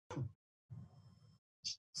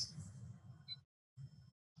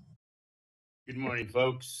Good morning,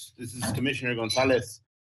 folks. This is Commissioner Gonzalez,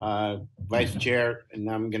 Vice Chair, and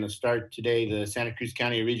I'm going to start today the Santa Cruz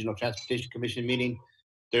County Regional Transportation Commission meeting,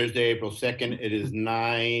 Thursday, April 2nd. It is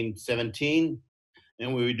 9:17,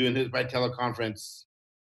 and we'll be doing this by teleconference.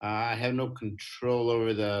 I have no control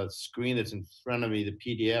over the screen that's in front of me, the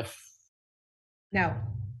PDF, No,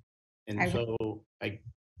 and so I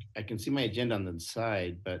can see my agenda on the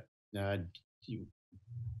side, but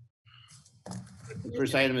the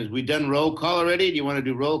first item is, we done roll call already? Do you want to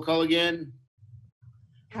do roll call again?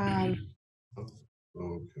 Okay.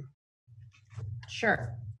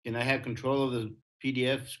 Sure. Can I have control of the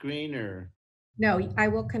PDF screen, or No, I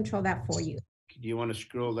will control that for you. do you want to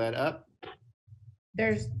scroll that up?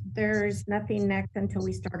 There's nothing next until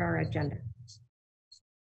we start our agenda.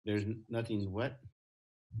 There's nothing what?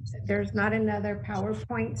 There's not another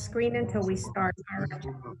PowerPoint screen until we start our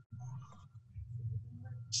agenda.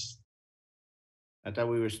 I thought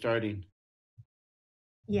we were starting.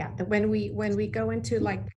 Yeah, when we go into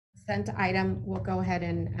like consent item, we'll go ahead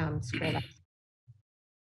and scroll up.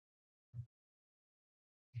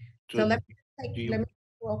 So let me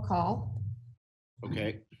roll call.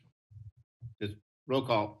 Okay. Just roll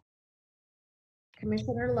call.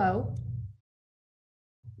 Commissioner Lowe.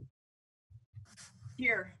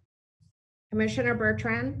 Here. Commissioner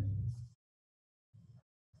Bertrand.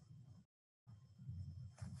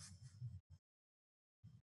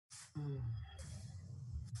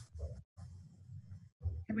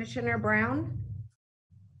 Commissioner Brown.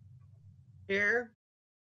 Here.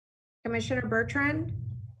 Commissioner Bertrand.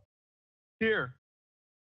 Here.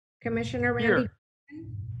 Commissioner Randy.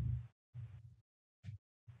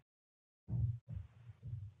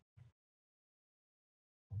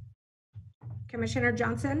 Commissioner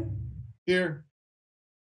Johnson. Here.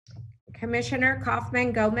 Commissioner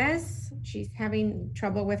Kaufman Gomez. She's having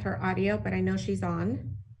trouble with her audio, but I know she's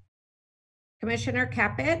on. Commissioner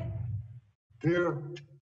Caput. Here.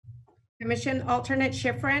 Commission Alternate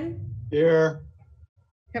Schifrin. Here.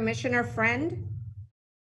 Commissioner Friend.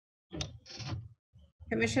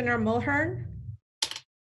 Commissioner Mulhern.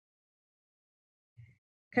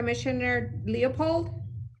 Commissioner Leopold.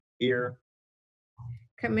 Here.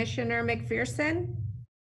 Commissioner McPherson.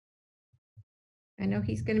 I know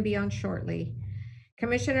he's going to be on shortly.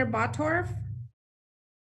 Commissioner Botorff.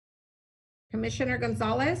 Commissioner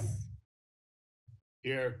Gonzalez.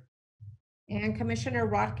 Here. And Commissioner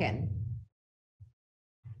Rodkin.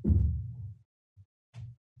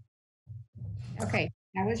 Okay,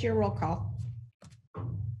 that was your roll call.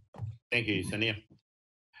 Thank you, Yesenia.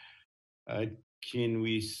 Can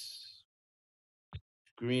we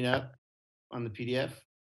screen up on the PDF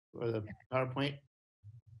or the PowerPoint?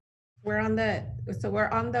 We're on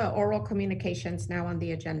the oral communications now on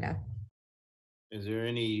the agenda. Is there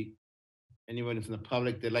anyone from the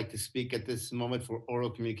public that'd like to speak at this moment for oral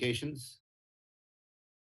communications?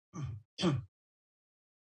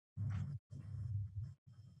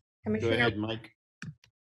 Commissioner, Go ahead, Mike.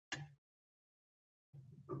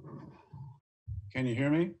 Can you hear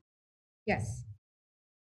me? yes.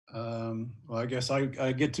 Well, I guess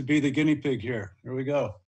I get to be the guinea pig here. Here we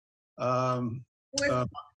go.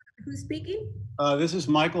 Who's speaking? This is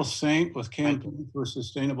Michael Saint with Campaign for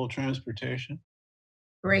Sustainable Transportation.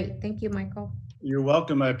 Great, thank you, Michael. You're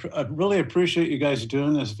welcome. I really appreciate you guys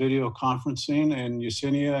doing this video conferencing, and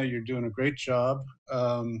Yesenia, you're doing a great job.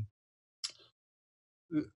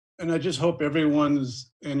 And I just hope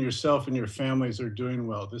everyone's and yourself and your families are doing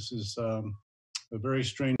well. This is a very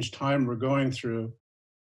strange time we're going through.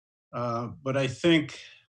 But I think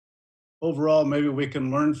overall, maybe we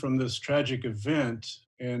can learn from this tragic event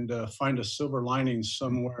and find a silver lining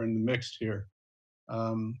somewhere in the mix here.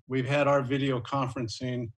 We've had our video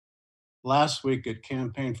conferencing last week at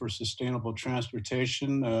Campaign for Sustainable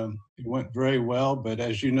Transportation. It went very well, but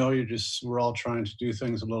as you know, we're all trying to do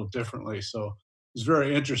things a little differently. So it's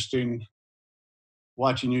very interesting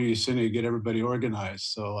watching you, Yesenia, get everybody organized.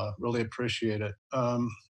 So really appreciate it.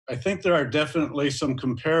 I think there are definitely some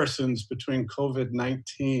comparisons between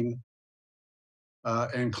COVID-19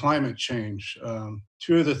 and climate change.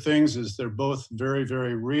 Two of the things is they're both very,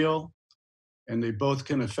 very real, and they both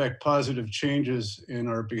can affect positive changes in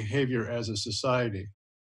our behavior as a society.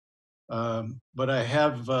 But I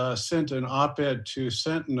have sent an op-ed to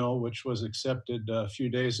Sentinel, which was accepted a few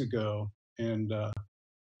days ago, and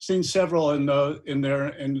seen several in there,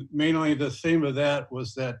 and mainly the theme of that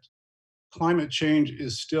was that climate change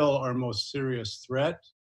is still our most serious threat.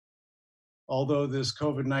 Although this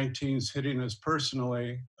COVID-19 is hitting us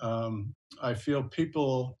personally, I feel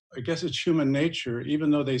people, I guess it's human nature, even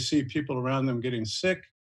though they see people around them getting sick,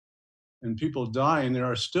 and people dying, there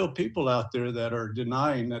are still people out there that are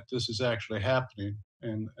denying that this is actually happening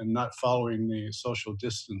and not following the social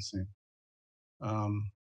distancing.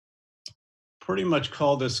 Pretty much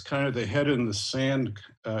call this kind of the head in the sand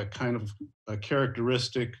kind of a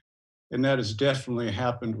characteristic, and that has definitely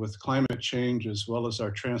happened with climate change as well as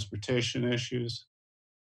our transportation issues.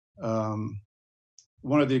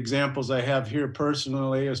 One of the examples I have here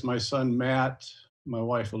personally is my son Matt, my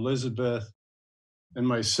wife Elizabeth, and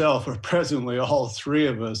myself are presently all three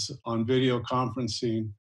of us on video conferencing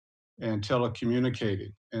and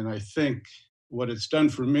telecommunicating. And I think what it's done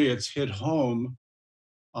for me, it's hit home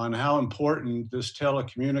on how important this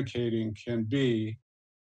telecommunicating can be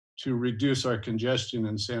to reduce our congestion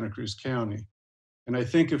in Santa Cruz County. And I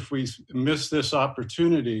think if we miss this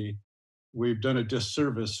opportunity, we've done a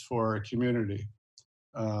disservice for our community.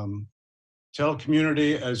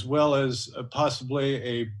 Telecommunity, as well as possibly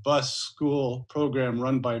a bus school program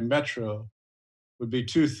run by Metro, would be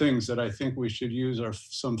two things that I think we should use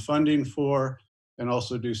some funding for and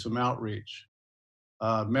also do some outreach.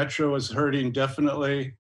 Metro is hurting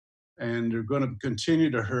definitely, and they're going to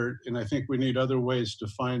continue to hurt. And I think we need other ways to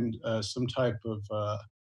find some type of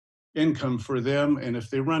income for them. And if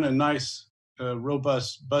they run a nice,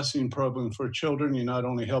 robust busing program for children, you not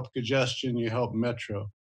only help congestion, you help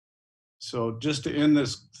Metro. So just to end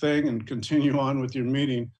this thing and continue on with your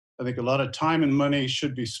meeting, I think a lot of time and money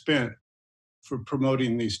should be spent for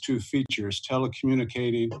promoting these two features,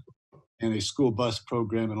 telecommunicating and a school bus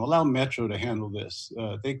program, and allow Metro to handle this.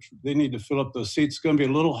 They need to fill up those seats. It's going to be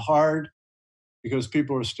a little hard because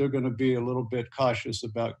people are still going to be a little bit cautious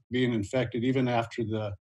about being infected even after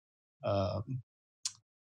the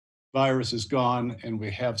virus is gone and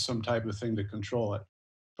we have some type of thing to control it.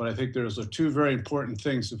 But I think there's two very important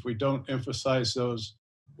things. If we don't emphasize those,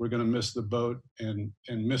 we're going to miss the boat and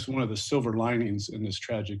miss one of the silver linings in this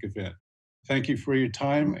tragic event. Thank you for your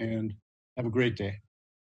time and have a great day.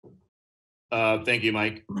 Thank you,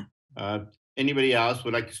 Mike. Anybody else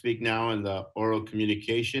would like to speak now in the oral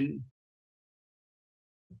communication?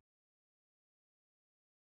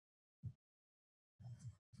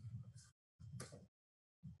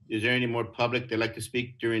 Is there any more public that'd like to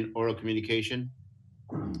speak during oral communication?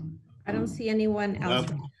 I don't see anyone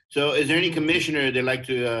else. So is there any commissioner that'd like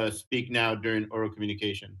to speak now during oral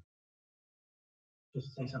communication?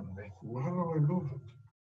 Just say something, Ray. Where do we move it?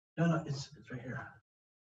 No, it's right here.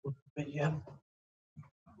 But yeah.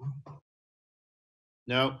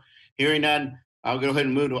 No, hearing none, I'll go ahead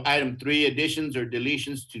and move to item 3, additions or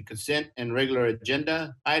deletions to consent and regular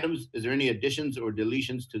agenda items. Is there any additions or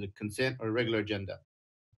deletions to the consent or regular agenda?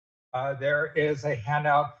 There is a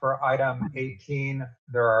handout for item 18.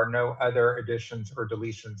 There are no other additions or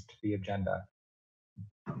deletions to the agenda.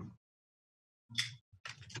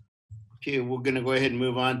 Okay, we're going to go ahead and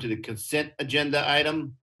move on to the consent agenda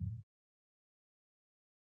item.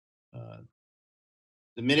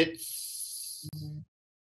 The minutes.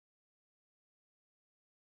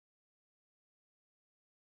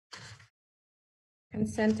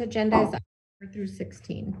 Consent agenda is 4 through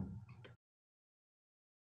 16.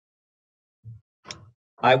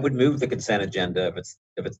 I would move the consent agenda if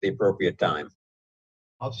it's the appropriate time.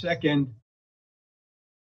 I'll second.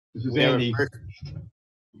 This is We have Andy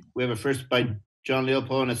a first by John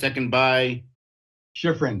Leopold and a second by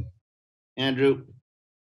Schifrin. Andrew.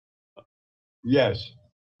 Yes.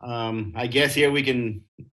 I guess here we can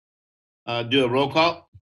do a roll call.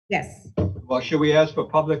 Yes. Well, should we ask for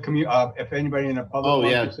public if anybody in the public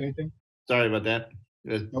wants yeah. to say anything? Sorry about that.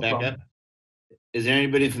 Let's No back problem. up. Is there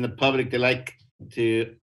anybody from the public that like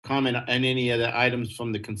to comment on any of the items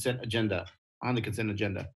from the consent agenda, on the consent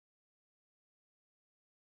agenda?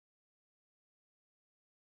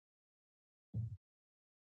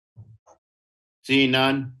 Seeing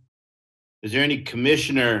none, is there any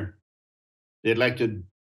commissioner that'd like to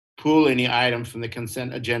pull any item from the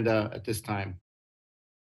consent agenda at this time?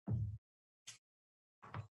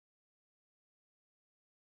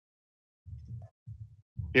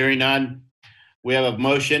 Hearing none, we have a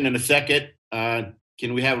motion and a second.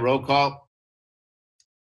 Can we have a roll call?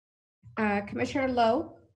 Commissioner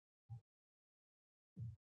Lowe,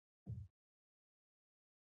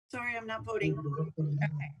 Sorry, I'm not voting.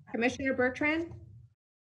 Commissioner Bertrand,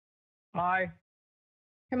 Aye.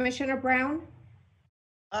 Commissioner Brown,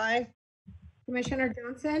 Aye. Commissioner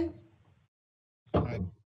Johnson, Aye.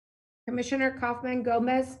 Commissioner Kaufman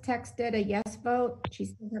Gomez texted a yes vote. She's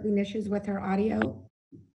still having issues with her audio.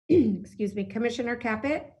 Excuse me. Commissioner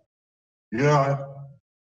Caput, Yeah.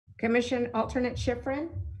 Commission Alternate Schifrin,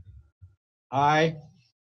 Aye.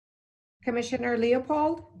 Commissioner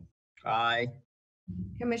Leopold, Aye.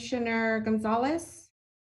 Commissioner Gonzalez,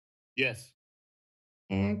 Yes.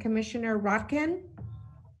 And Commissioner Rotkin?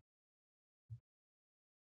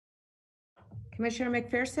 Commissioner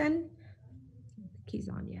McPherson? He's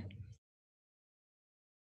on yet.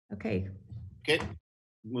 Okay, Okay,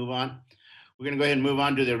 move on. We're gonna go ahead and move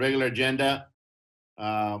on to the regular agenda.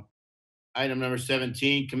 Item number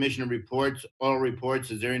 17, commissioner reports, oral reports.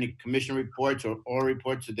 Is there any commissioner reports or oral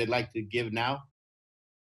reports that they'd like to give now?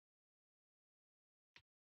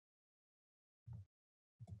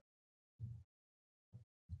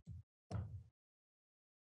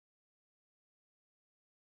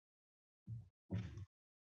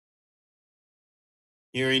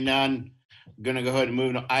 Hearing none, I'm gonna go ahead and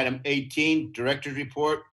move to item 18, director's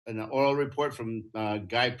report, and an oral report from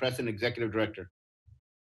Guy Preston, Executive Director.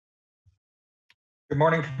 Good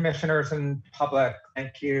morning, commissioners and public.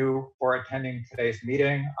 Thank you for attending today's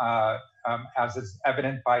meeting. As is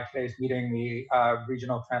evident by today's meeting, the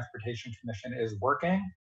Regional Transportation Commission is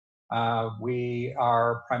working. We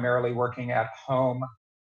are primarily working at home.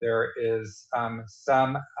 There is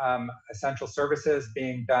some essential services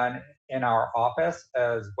being done in our office,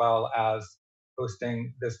 as well as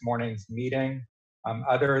hosting this morning's meeting.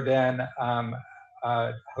 Other than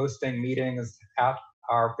hosting meetings at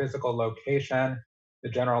our physical location, the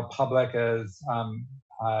general public is,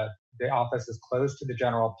 the office is closed to the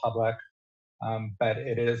general public, but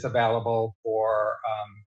it is available for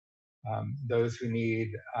those who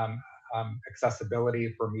need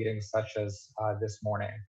accessibility for meetings such as this morning.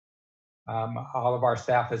 All of our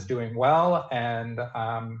staff is doing well, and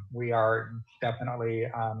we are definitely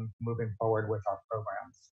moving forward with our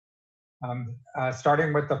programs.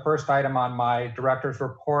 Starting with the first item on my director's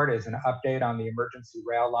report is an update on the emergency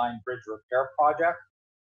rail line bridge repair project.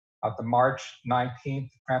 At the March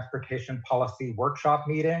 19th Transportation Policy Workshop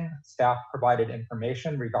meeting, staff provided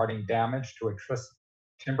information regarding damage to a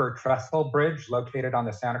timber trestle bridge located on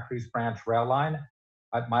the Santa Cruz Branch rail line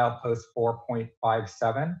at milepost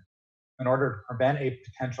 4.57. In order to prevent a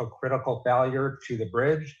potential critical failure to the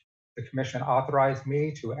bridge, the commission authorized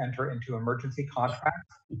me to enter into emergency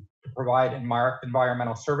contracts to provide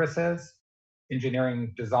environmental services,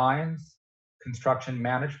 engineering designs, construction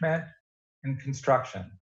management, and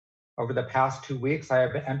construction. Over the past 2 weeks, I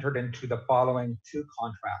have entered into the following 2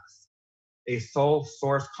 contracts: a sole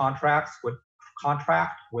source contract with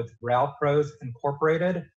Rail Pros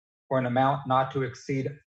Incorporated for an amount not to exceed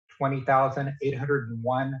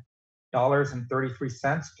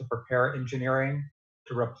 $20,801.33 to prepare engineering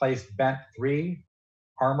to replace Bent 3,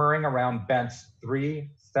 armoring around Bents 3,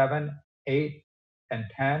 7, 8, and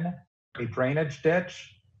 10, a drainage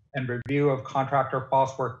ditch, and review of contractor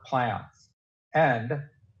false work plans, and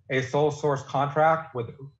a sole source contract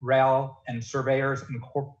with Rail and Surveyors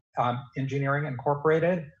Engineering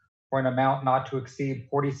Incorporated for an amount not to exceed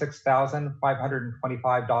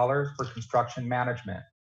 $46,525 for construction management.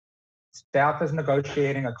 Staff is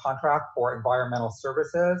negotiating a contract for environmental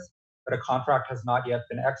services, but a contract has not yet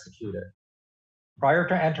been executed. Prior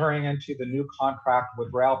to entering into the new contract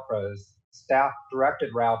with Rail Pros, staff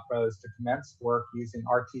directed Rail Pros to commence work using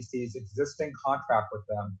RTC's existing contract with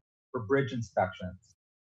them for bridge inspections.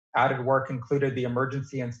 Added work included the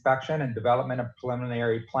emergency inspection and development of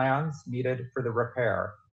preliminary plans needed for the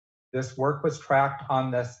repair. This work was tracked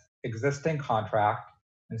on this existing contract,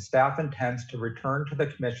 and staff intends to return to the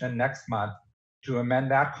commission next month to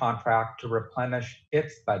amend that contract to replenish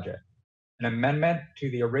its budget. An amendment to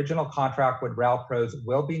the original contract with Rail Pros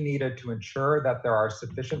will be needed to ensure that there are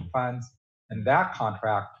sufficient funds in that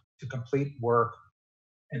contract to complete work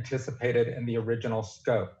anticipated in the original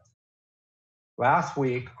scope. Last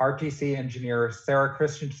week, RTC engineer Sarah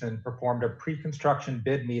Christensen performed a pre-construction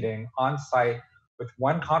bid meeting on site with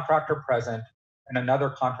one contractor present and another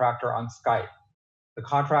contractor on Skype. The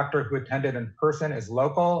contractor who attended in person is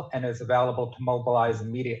local and is available to mobilize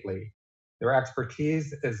immediately. Their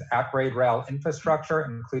expertise is at-grade rail infrastructure,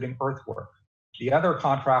 including earthwork. The other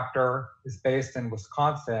contractor is based in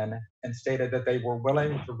Wisconsin and stated that they were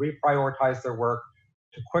willing to reprioritize their work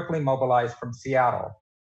to quickly mobilize from Seattle.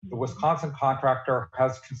 The Wisconsin contractor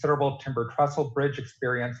has considerable timber trestle bridge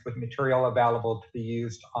experience with material available to be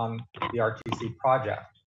used on the RTC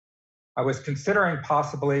project. I was considering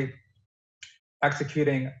possibly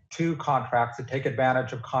executing 2 contracts to take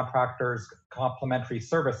advantage of contractors' complementary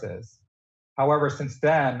services. However, since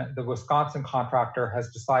then, the Wisconsin contractor has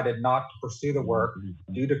decided not to pursue the work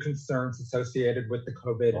due to concerns associated with the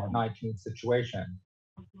COVID-19 situation.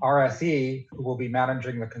 RSE, who will be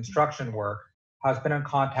managing the construction work, has been in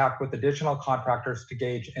contact with additional contractors to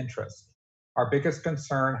gauge interest. Our biggest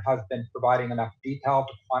concern has been providing enough detail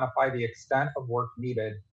to quantify the extent of work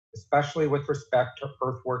needed, especially with respect to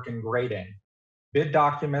earthwork and grading. Bid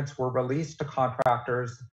documents were released to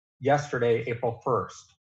contractors yesterday, April 1st.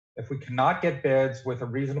 If we cannot get bids with a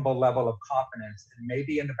reasonable level of confidence, it may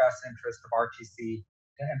be in the best interest of RTC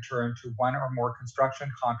to enter into one or more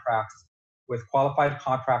construction contracts with qualified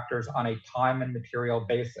contractors on a time and material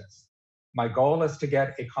basis. My goal is to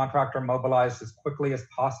get a contractor mobilized as quickly as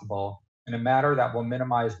possible in a manner that will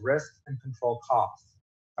minimize risk and control costs.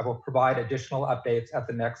 I will provide additional updates at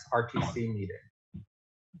the next RTC meeting.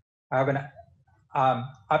 I have an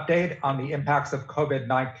update on the impacts of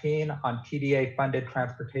COVID-19 on TDA-funded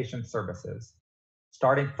transportation services.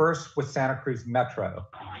 Starting first with Santa Cruz Metro.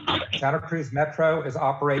 Santa Cruz Metro is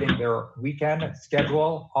operating their weekend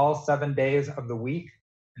schedule all 7 days of the week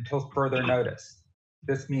until further notice.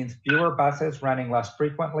 This means fewer buses running less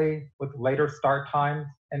frequently with later start times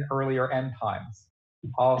and earlier end times.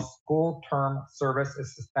 All school term service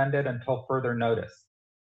is suspended until further notice.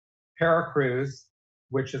 Cruz,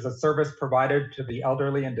 which is a service provided to the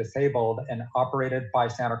elderly and disabled and operated by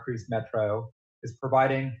Santa Cruz Metro, is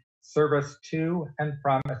providing service to and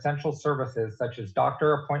from essential services such as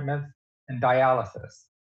doctor appointments and dialysis.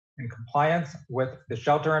 In compliance with the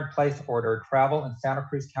shelter-in-place order, travel in Santa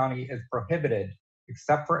Cruz County is prohibited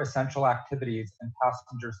except for essential activities, and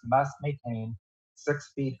passengers must maintain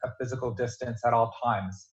 6 feet of physical distance at all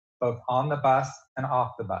times, both on the bus and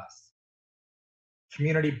off the bus.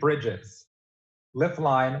 Community bridges.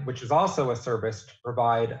 Liftline, which is also a service to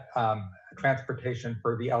provide transportation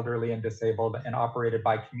for the elderly and disabled and operated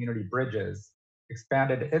by Community Bridges,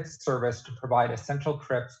 expanded its service to provide essential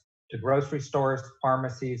trips to grocery stores,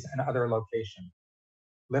 pharmacies, and other locations.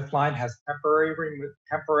 Liftline has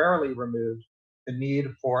temporarily removed the need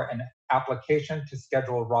for an application to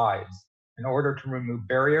schedule rides in order to remove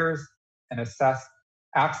barriers and assess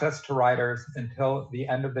access to riders until the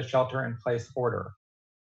end of the shelter-in-place order.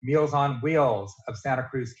 Meals on Wheels of Santa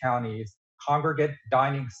Cruz County's congregate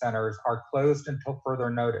dining centers are closed until further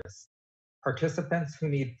notice. Participants who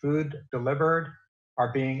need food delivered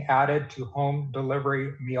are being added to home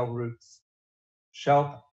delivery meal routes.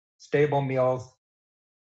 Shelf-stable meals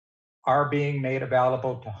are being made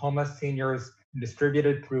available to homeless seniors and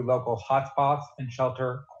distributed through local hotspots and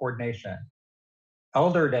shelter coordination.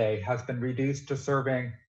 Elder Day has been reduced to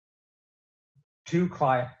serving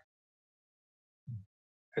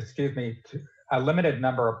a limited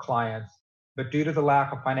number of clients, but due to the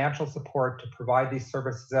lack of financial support to provide these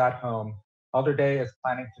services at home, Elder Day is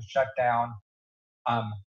planning to shut down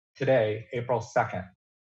today, April 2nd.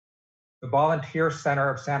 The Volunteer Center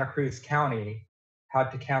of Santa Cruz County had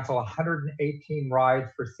to cancel 118 rides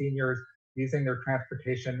for seniors using their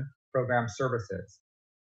transportation program services.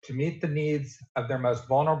 To meet the needs of their most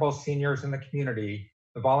vulnerable seniors in the community,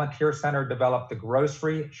 the Volunteer Center developed the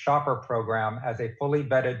Grocery Shopper Program as a fully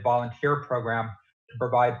vetted volunteer program to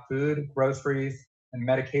provide food, groceries, and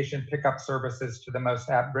medication pickup services to the most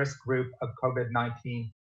at-risk group of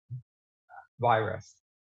COVID-19 virus.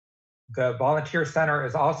 The Volunteer Center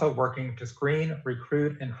is also working to screen,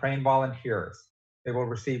 recruit, and train volunteers. They will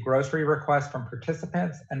receive grocery requests from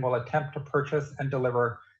participants and will attempt to purchase and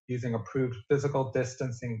deliver using approved physical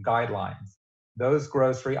distancing guidelines, those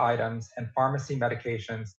grocery items and pharmacy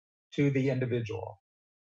medications to the individual.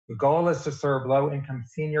 The goal is to serve low-income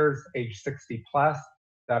seniors age 60 plus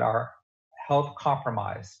that are health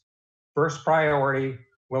compromised. First priority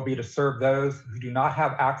will be to serve those who do not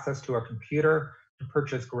have access to a computer to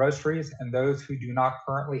purchase groceries and those who do not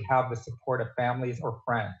currently have the support of families or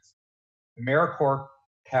friends. AmeriCorps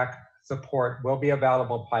Tech support will be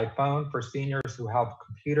available by phone for seniors who have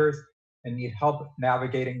computers and need help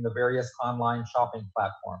navigating the various online shopping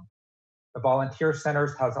platforms. The Volunteer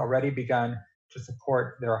Centers has already begun to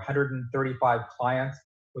support their 135 clients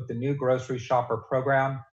with the new Grocery Shopper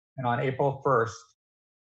program, and on April 1st,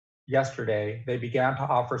 yesterday, they began to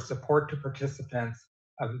offer support to participants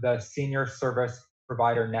of the Senior Service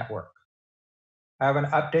Provider Network. I have an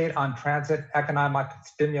update on transit economic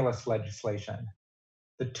stimulus legislation.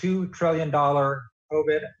 The $2 trillion COVID-19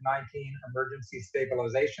 emergency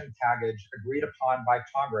stabilization package agreed upon by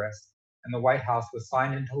Congress and the White House was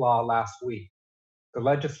signed into law last week. The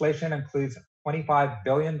legislation includes $25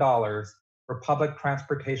 billion for public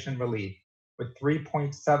transportation relief, with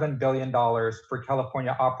 $3.7 billion for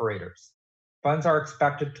California operators. Funds are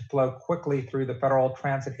expected to flow quickly through the Federal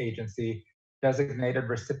Transit Agency designated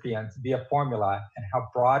recipients via formula and have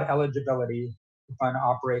broad eligibility to fund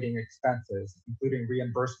operating expenses, including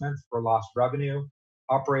reimbursements for lost revenue,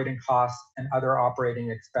 operating costs, and other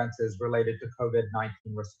operating expenses related to COVID-19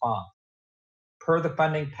 response. Per the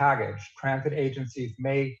funding package, transit agencies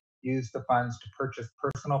may use the funds to purchase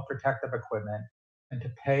personal protective equipment and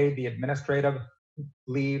to pay the administrative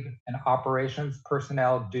leave, and operations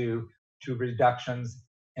personnel due to reductions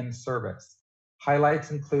in service.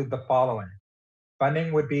 Highlights include the following.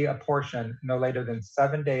 Funding would be apportioned no later than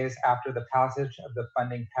 7 days after the passage of the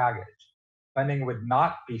funding package. Funding would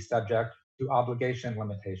not be subject to obligation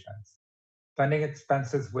limitations. Funding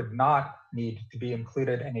expenses would not need to be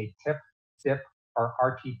included in a TIP, SIP, or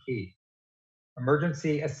RTP.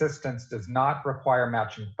 Emergency assistance does not require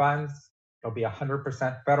matching funds. It'll be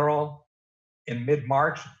 100% federal. In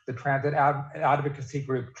mid-March, the transit advocacy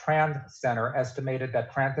group Trans Center estimated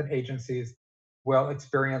that transit agencies will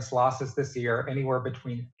experience losses this year anywhere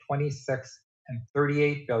between $26 and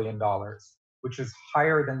 $38 billion, which is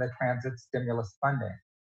higher than the transit stimulus funding.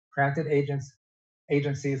 Transit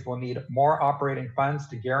agencies will need more operating funds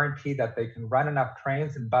to guarantee that they can run enough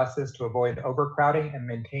trains and buses to avoid overcrowding and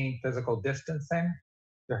maintain physical distancing.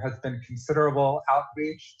 There has been considerable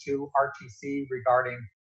outreach to RTC regarding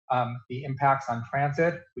the impacts on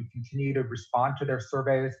transit. We continue to respond to their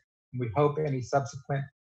surveys, and we hope any subsequent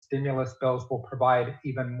stimulus bills will provide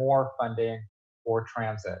even more funding for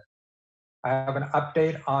transit. I have an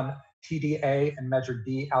update on TDA and Measure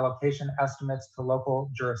D allocation estimates to local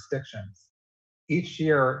jurisdictions. Each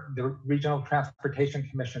year, the Regional Transportation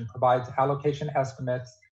Commission provides allocation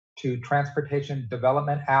estimates to Transportation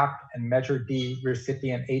Development Act and Measure D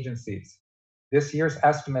recipient agencies. This year's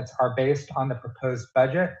estimates are based on the proposed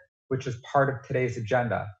budget, which is part of today's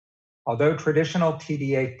agenda. Although traditional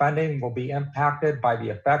TDA funding will be impacted by the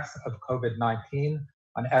effects of COVID-19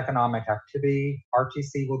 on economic activity,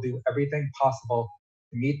 RTC will do everything possible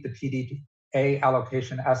to meet the TDA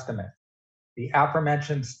allocation estimate. The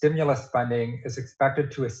aforementioned stimulus funding is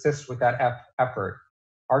expected to assist with that effort.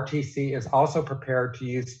 RTC is also prepared to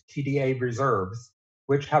use TDA reserves,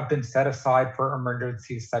 which have been set aside for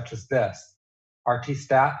emergencies such as this.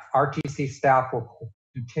 RTC staff will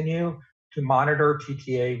continue to monitor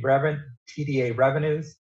TDA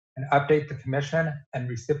revenues and update the Commission and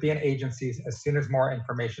recipient agencies as soon as more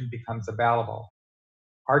information becomes available.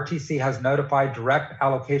 RTC has notified direct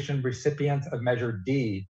allocation recipients of Measure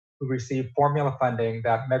D who receive formula funding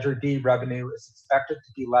that Measure D revenue is expected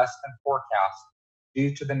to be less than forecast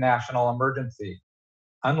due to the national emergency.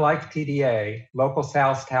 Unlike TDA, local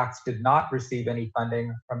sales tax did not receive any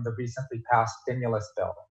funding from the recently passed stimulus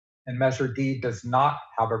bill, and Measure D does not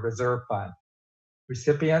have a reserve fund.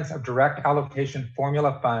 Recipients of direct allocation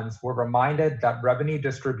formula funds were reminded that revenue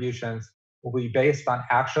distributions will be based on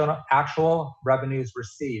actual revenues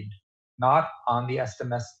received, not on the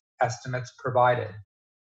estimates provided.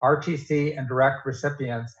 RTC and direct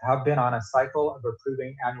recipients have been on a cycle of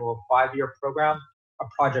approving annual 5-year program of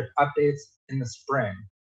project updates in the spring,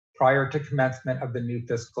 prior to commencement of the new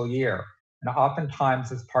fiscal year, and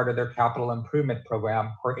oftentimes as part of their capital improvement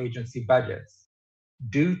program or agency budgets.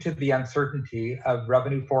 Due to the uncertainty of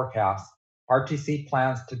revenue forecasts, RTC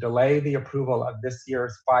plans to delay the approval of this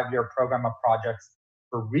year's 5-year program of projects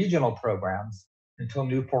for regional programs until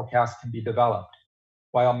new forecasts can be developed.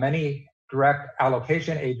 While many direct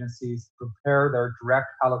allocation agencies prepare their direct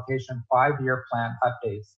allocation 5-year plan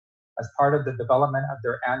updates as part of the development of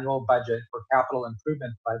their annual budget or capital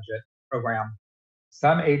improvement budget program,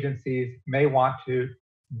 some agencies may want to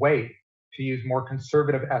wait to use more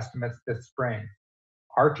conservative estimates this spring.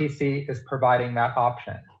 RTC is providing that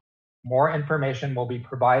option. More information will be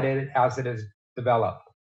provided as it is developed.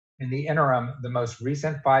 In the interim, the most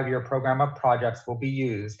recent 5-year program of projects will be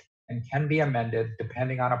used and can be amended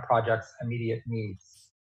depending on a project's immediate needs.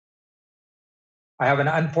 I have an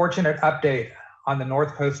unfortunate update on the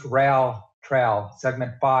North Coast Rail Trail,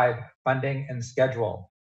 Segment 5, funding and schedule.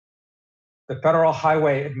 The Federal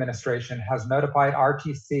Highway Administration has notified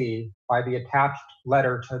RTC by the attached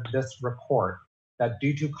letter to this report that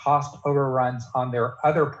due to cost overruns on their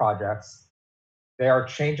other projects, they are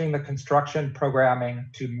changing the construction programming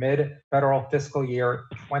to mid-federal fiscal year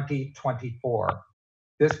 2024.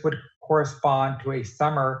 This would correspond to a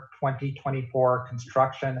summer 2024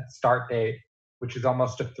 construction start date, which is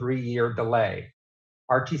almost a 3-year delay.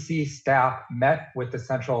 RTC staff met with the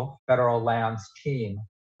Central Federal Lands team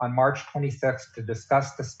on March 26th to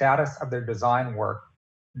discuss the status of their design work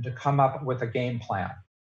and to come up with a game plan.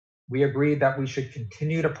 We agreed that we should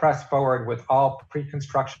continue to press forward with all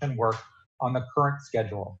pre-construction work on the current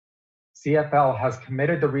schedule. CFL has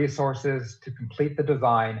committed the resources to complete the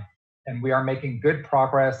design, and we are making good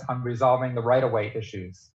progress on resolving the right-of-way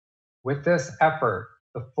issues. With this effort,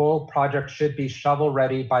 the full project should be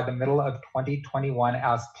shovel-ready by the middle of 2021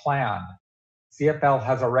 as planned. CFL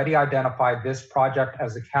has already identified this project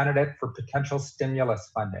as a candidate for potential stimulus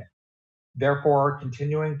funding. Therefore,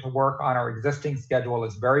 continuing to work on our existing schedule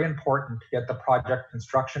is very important to get the project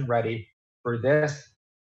construction ready for this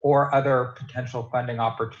or other potential funding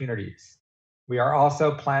opportunities. We are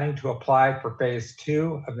also planning to apply for phase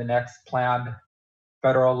 2 of the next planned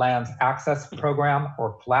Federal Lands Access Program,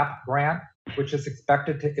 or FLAP grant, which is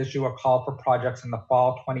expected to issue a call for projects in the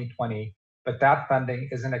fall 2020, but that funding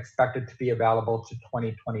isn't expected to be available to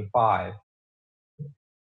 2025.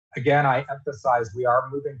 Again, I emphasize we are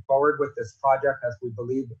moving forward with this project as we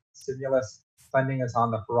believe stimulus funding is on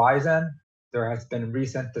the horizon. There has been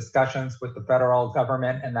recent discussions with the federal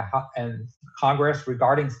government and Congress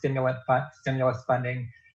regarding stimulus funding,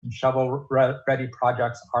 and shovel-ready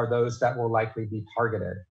projects are those that will likely be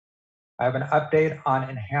targeted. I have an update on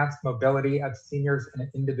enhanced mobility of seniors and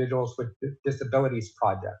individuals with disabilities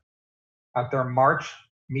project. At their March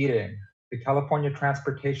meeting, the California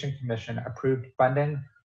Transportation Commission approved funding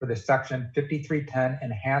for the Section 5310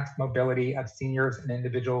 Enhanced Mobility of Seniors and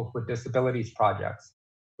Individuals with Disabilities projects,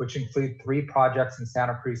 which include 3 projects in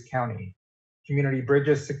Santa Cruz County. Community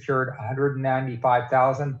Bridges secured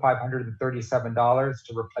 $195,537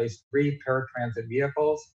 to replace 3 paratransit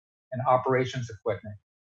vehicles and operations equipment.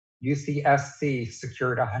 UCSC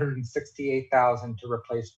secured $168,000 to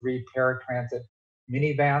replace 3 paratransit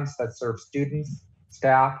minivans that serve students,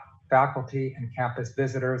 staff, faculty, and campus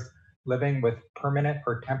visitors living with permanent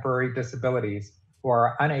or temporary disabilities who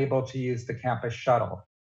are unable to use the campus shuttle.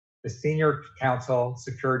 The Senior Council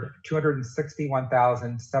secured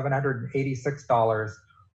 $261,786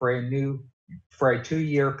 for a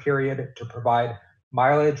 2-year period to provide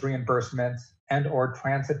mileage reimbursements and/or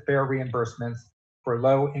transit fare reimbursements for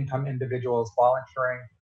low-income individuals volunteering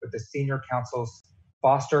with the Senior Council's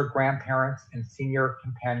Foster Grandparents and Senior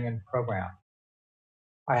Companion Program.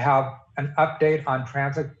 I have an update on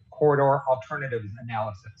transit corridor alternatives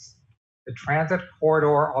analysis. The Transit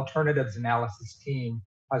Corridor Alternatives Analysis team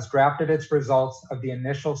has drafted its results of the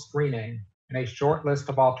initial screening in a short list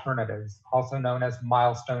of alternatives, also known as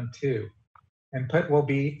Milestone 2. Input will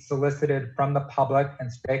be solicited from the public and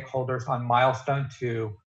stakeholders on Milestone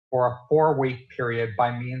 2 for a 4-week period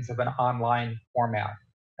by means of an online format.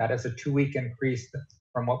 That is a 2-week increase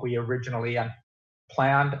from what we originally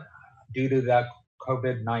planned due to the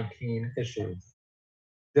COVID-19 issues.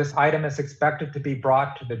 This item is expected to be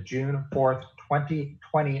brought to the June 4th,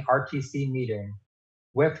 2020 RTC meeting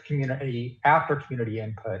with after community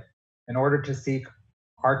input in order to seek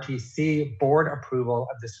RTC board approval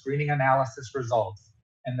of the screening analysis results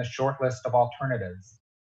and the short list of alternatives.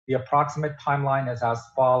 The approximate timeline is as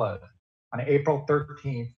follows. On April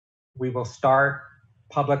 13th, we will start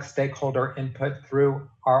public stakeholder input through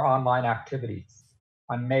our online activities.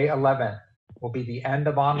 On May 11th will be the end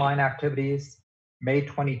of online activities. May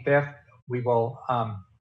 25th, we will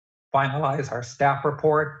finalize our staff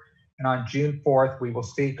report. And on June 4th, we will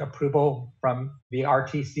seek approval from the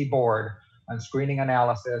RTC board on screening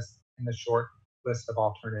analysis and the short list of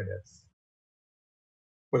alternatives.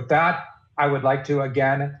 With that, I would like to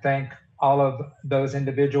again thank all of those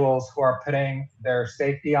individuals who are putting their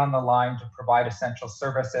safety on the line to provide essential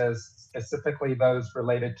services, specifically those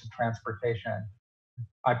related to transportation.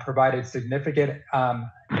 I provided significant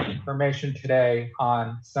information today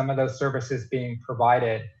on some of those services being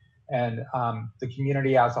provided, and the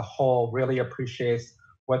community as a whole really appreciates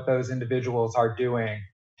what those individuals are doing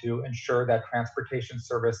to ensure that transportation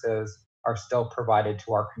services are still provided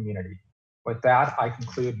to our community. With that, I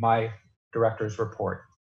conclude my director's report.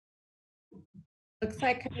 Looks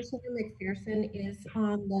like Commissioner McPherson is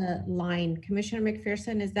on the line. Commissioner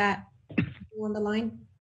McPherson, is that you on the line?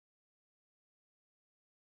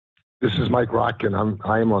 This is Mike Rotkin.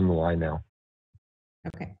 I am on the line now.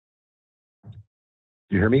 Okay,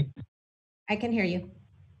 You hear me? I can hear you.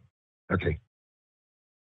 Okay.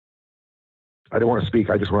 I don't want to speak.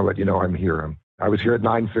 I just want to let you know I'm here. I was here at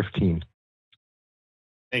 9:15.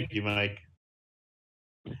 Thank you, Mike.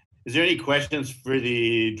 Is there any questions for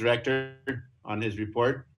the director on his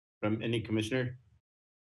report from any commissioner?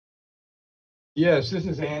 Yes, this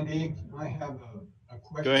is Andy. I have a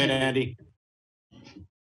question. Go ahead, Andy.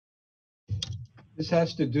 This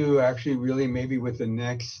has to do actually really maybe with the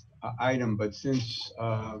next item, but since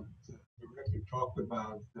the director talked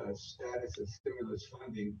about the status of stimulus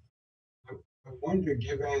funding, I wonder,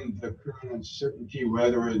 given the current uncertainty,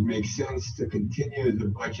 whether it makes sense to continue the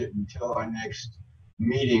budget until our next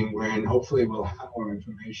meeting, when hopefully we'll have more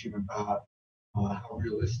information about how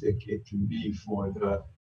realistic it can be for the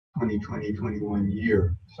 2020-21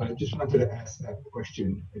 year. So I just wanted to ask that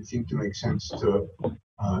question. It seemed to make sense to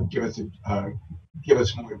give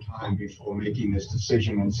us more time before making this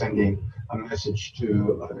decision and sending a message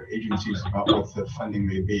to other agencies about what the funding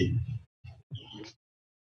may be.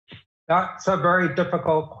 That's a very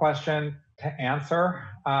difficult question to answer.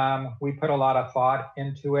 We put a lot of thought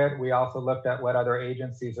into it. We also looked at what other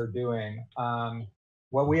agencies are doing.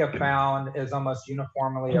 What we have found is almost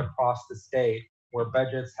uniformly across the state where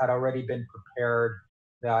budgets had already been prepared,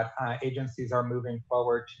 that agencies are moving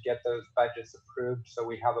forward to get those budgets approved. So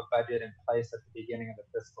we have a budget in place at the beginning of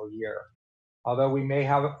the fiscal year. Although we may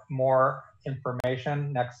have more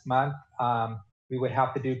information next month, we would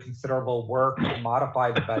have to do considerable work to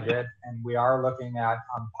modify the budget. And we are looking at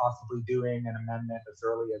possibly doing an amendment as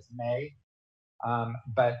early as May.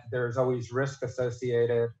 But there's always risk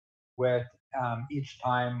associated with each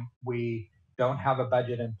time we don't have a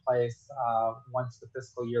budget in place once the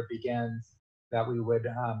fiscal year begins, that we would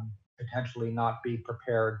potentially not be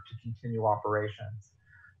prepared to continue operations.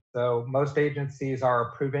 So most agencies are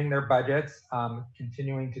approving their budgets,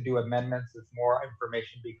 continuing to do amendments as more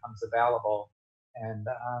information becomes available, and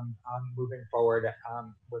moving forward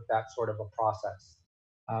with that sort of a process.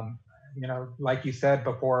 You know, like you said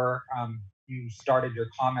before you started your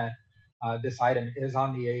comment, this item is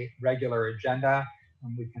on the regular agenda,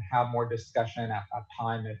 and we can have more discussion at that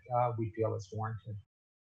time if we feel it's warranted.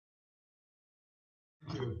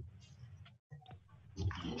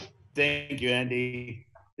 Thank you, Andy.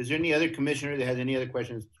 Is there any other commissioner that has any other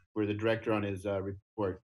questions for the director on his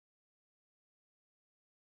report?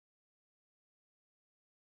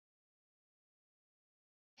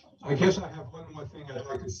 I guess I have one more thing I'd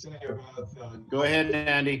like to say about. Go ahead,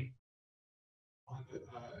 Andy. On the,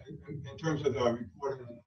 in terms of the report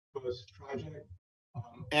on this project.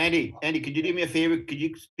 Andy, could you do me a favor? Could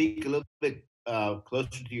you speak a little bit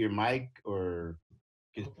closer to your mic, or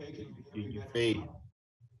okay, you fade?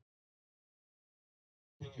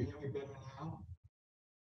 Can you hear me better now?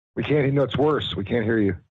 We can't hear. No, it's worse. We can't hear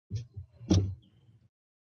you.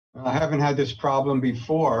 I haven't had this problem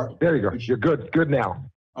before. There you go. You're good. Good now.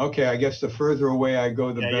 Okay, I guess the further away I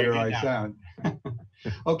go, the better I sound.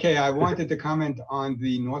 Okay, I wanted to comment on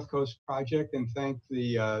the North Coast project and thank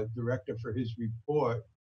the director for his report.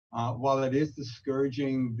 While it is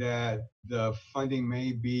discouraging that the funding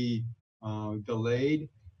may be delayed,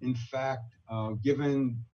 in fact,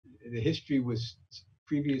 given the history with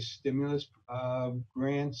previous stimulus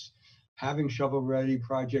grants, having shovel-ready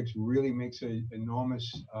projects really makes an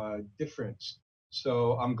enormous difference.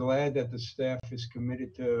 So I'm glad that the staff is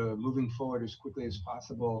committed to moving forward as quickly as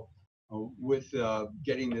possible with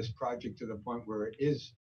getting this project to the point where it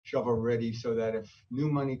is shovel-ready, so that if new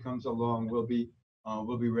money comes along, we'll be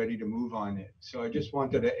ready to move on it. So I just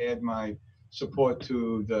wanted to add my support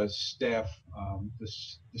to the staff, the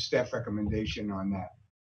staff recommendation on that,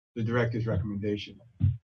 the director's recommendation.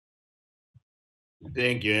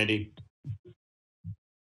 Thank you, Andy.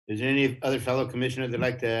 Is there any other fellow commissioner that'd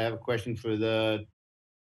like to have a question for the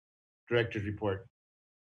director's report?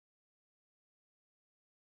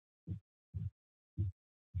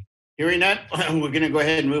 Hearing none, we're going to go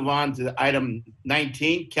ahead and move on to item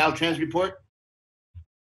 19, Caltrans report.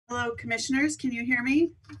 Hello, commissioners. Can you hear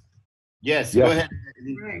me? Yes, Yes. go ahead.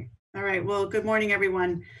 All right. Well, good morning,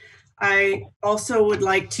 everyone. I also would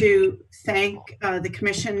like to thank the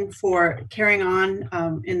commission for carrying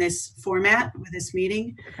on in this format with this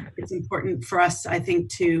meeting. It's important for us, I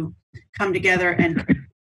think, to come together and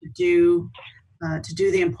do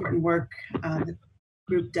the important work the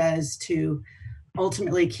group does to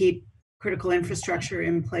ultimately keep critical infrastructure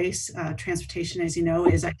in place. Transportation, as you know,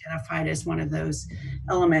 is identified as one of those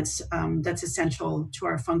elements that's essential to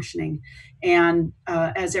our functioning. And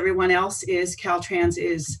as everyone else is, Caltrans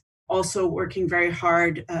is also working very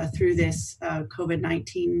hard through this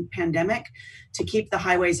COVID-19 pandemic to keep the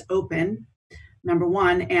highways open, number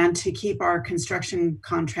one, and to keep our construction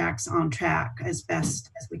contracts on track as best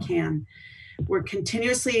as we can. We're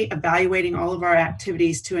continuously evaluating all of our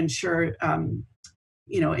activities to ensure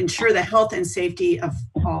ensure the health and safety of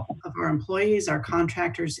all of our employees, our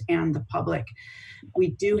contractors, and the public.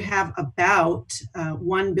 We do have about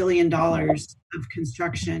 $1 billion of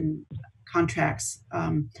construction contracts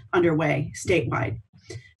underway statewide.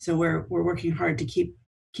 So we're working hard to keep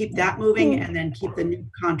that moving and then keep the new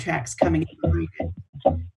contracts coming in.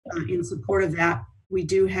 In support of that, we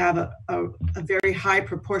do have a very high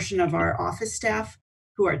proportion of our office staff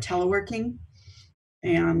who are teleworking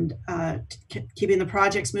and keeping the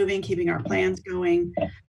projects moving, keeping our plans going,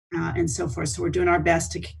 and so forth. So we're doing our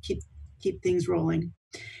best to keep things rolling.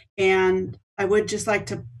 And I would just like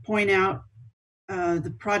to point out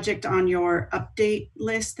the project on your update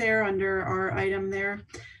list there under our item there,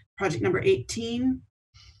 project number 18,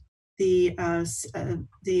 the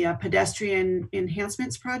pedestrian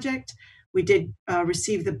enhancements project. We did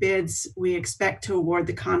receive the bids. We expect to award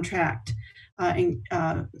the contract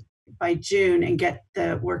by June and get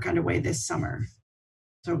the work underway this summer.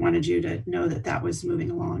 So I wanted you to know that that was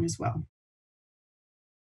moving along as well.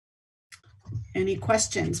 Any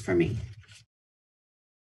questions for me?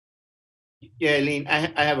 Yeah, Eileen,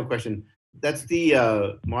 I have a question. That's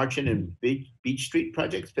the Marchant and Beach Street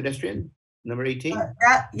projects, pedestrian, number 18?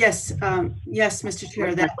 Yes, yes, Mr.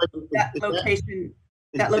 Chair, that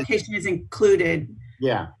location is included.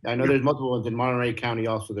 Yeah, I know there's multiple ones in Monterey County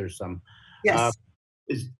also, there's some. Yes.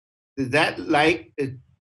 Is that like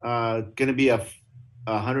going to be a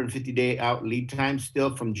 150-day out lead time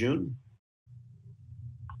still from June?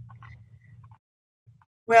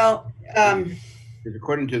 Well, because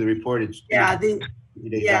according to the report, it's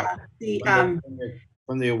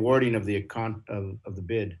from the awarding of the of the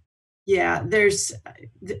bid. Yeah,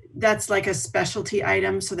 that's like a specialty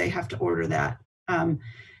item, so they have to order that.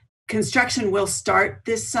 Construction will start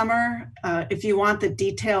this summer. If you want the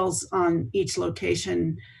details on each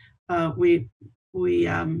location, I can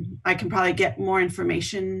probably get more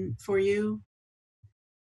information for you.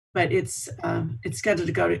 But it's scheduled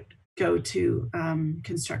to go to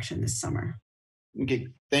construction this summer. Okay,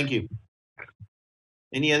 thank you.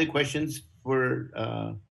 Any other questions for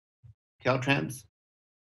Caltrans?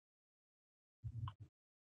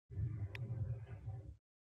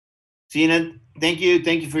 Sina, thank you.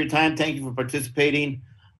 Thank you for your time. Thank you for participating.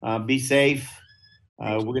 Be safe.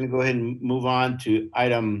 We're going to go ahead and move on to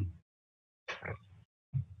item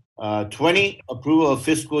 20, approval of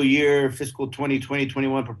fiscal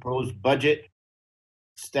 2020-21 proposed budget.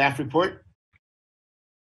 Staff report.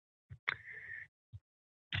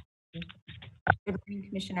 Good morning,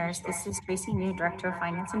 Commissioners. This is Tracy New, Director of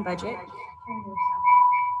Finance and Budget.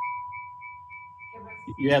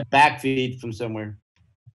 You have backfeed from somewhere.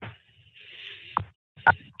 I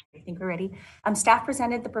think we're ready. Staff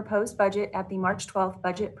presented the proposed budget at the March 12th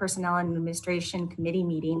Budget, Personnel, and Administration Committee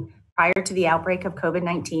meeting prior to the outbreak of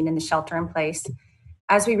COVID-19 and the shelter in place.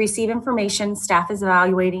 As we receive information, staff is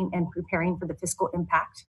evaluating and preparing for the fiscal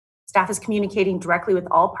impact. Staff is communicating directly with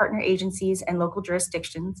all partner agencies and local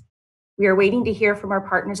jurisdictions. We are waiting to hear from our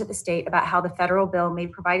partners at the state about how the federal bill may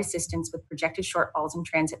provide assistance with projected shortfalls in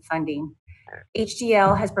transit funding.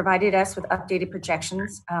 HDL has provided us with updated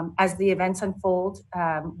projections. As the events unfold,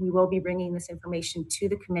 we will be bringing this information to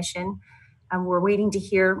the Commission. We're waiting to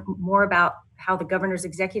hear more about how the governor's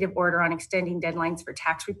executive order on extending deadlines for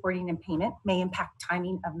tax reporting and payment may impact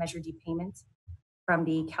timing of Measure D payments from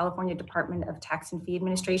the California Department of Tax and Fee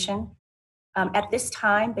Administration. At this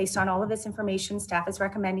time, based on all of this information, staff is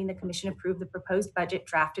recommending the Commission approve the proposed budget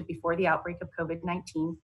drafted before the outbreak of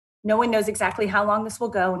COVID-19. No one knows exactly how long this will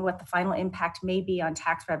go and what the final impact may be on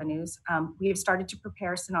tax revenues. We have started to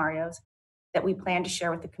prepare scenarios that we plan to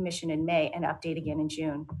share with the Commission in May and update again in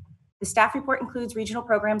June. The staff report includes regional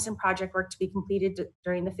programs and project work to be completed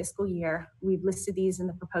during the fiscal year. We've listed these in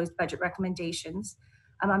the proposed budget recommendations.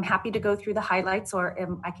 I'm happy to go through the highlights, or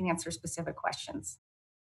I can answer specific questions.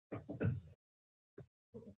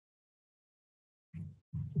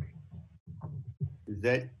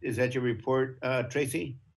 Is that your report,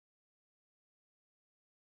 Tracy?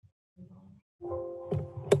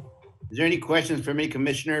 Is there any questions for me,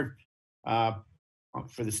 Commissioner,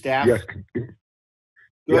 for the staff? Yes.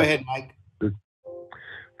 Go ahead, Mike.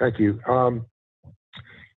 Thank you.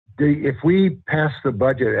 If we pass the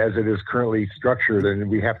budget as it is currently structured and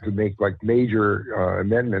we have to make like major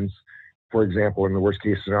amendments, for example, in the worst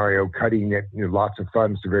case scenario, cutting it, lots of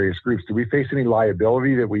funds to various groups, do we face any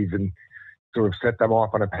liability that we've been sort of set them off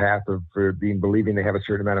on a path of believing they have a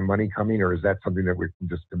certain amount of money coming, or is that something that we can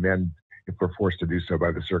just amend if we're forced to do so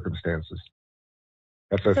by the circumstances?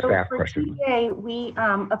 That's a staff question. TDA, we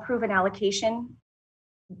approve an allocation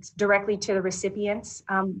directly to the recipients.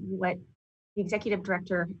 What the executive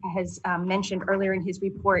director has mentioned earlier in his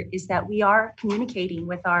report is that we are communicating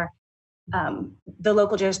with our the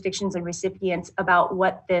local jurisdictions and recipients about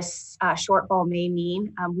what this shortfall may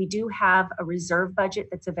mean. We do have a reserve budget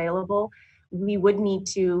that's available. We would need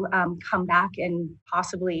to come back and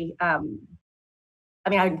possibly, I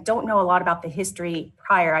don't know a lot about the history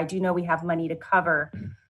prior. I do know we have money to cover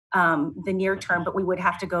the near term, but we would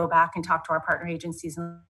have to go back and talk to our partner agencies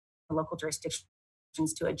and the local jurisdictions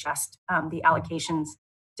to adjust the allocations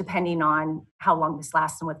depending on how long this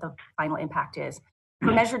lasts and what the final impact is.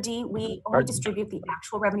 For Measure D, we only distribute the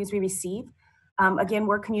actual revenues we receive. Again,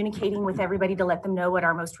 we're communicating with everybody to let them know what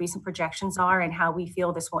our most recent projections are and how we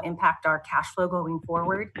feel this will impact our cash flow going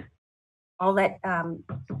forward. I'll let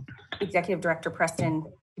Executive Director Preston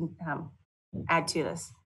add to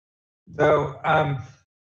this. So,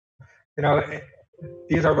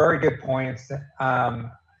 these are very good points.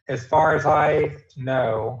 As far as I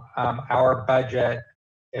know, our budget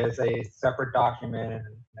is a separate document and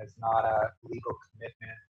is not a legal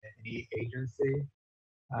commitment to any agency.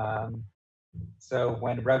 So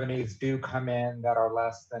when revenues do come in that are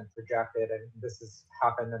less than projected, and this has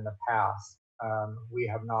happened in the past, we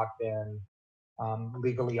have not been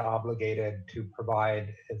legally obligated to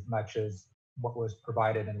provide as much as what was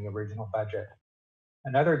provided in the original budget.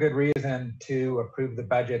 Another good reason to approve the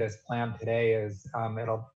budget as planned today is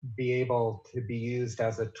it'll be able to be used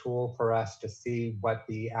as a tool for us to see what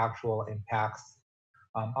the actual impacts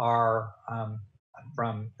are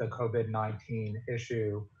from the COVID-19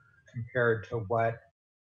 issue compared to what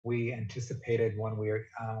we anticipated when we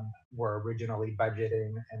were originally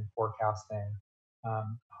budgeting and forecasting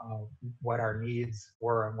what our needs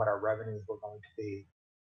were and what our revenues were going to be.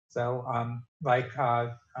 So like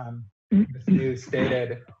Ms. New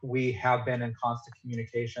stated, we have been in constant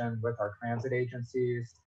communication with our transit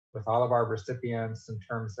agencies, with all of our recipients in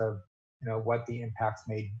terms of what the impacts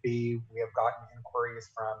may be. We have gotten inquiries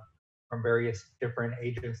from various different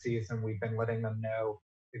agencies, and we've been letting them know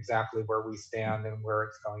exactly where we stand and where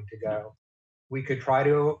it's going to go. We could try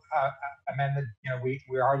to amend the,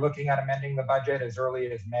 we are looking at amending the budget as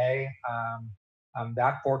early as May.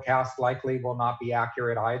 That forecast likely will not be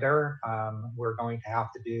accurate either. We're going to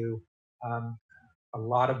have to do a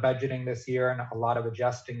lot of budgeting this year and a lot of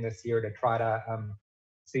adjusting this year to try to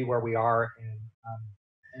see where we are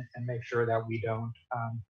and make sure that we don't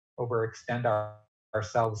overextend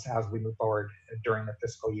ourselves as we move forward during the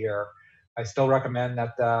fiscal year. I still recommend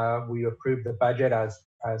that we approve the budget as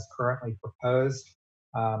currently proposed,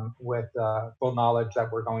 with full knowledge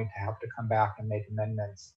that we're going to have to come back and make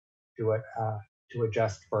amendments to it to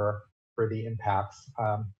adjust for the impacts.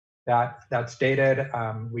 That stated,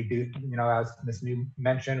 we do, as Ms. New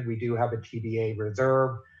mentioned, we do have a TDA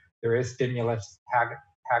reserve. There is stimulus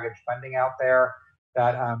package funding out there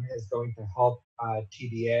that is going to help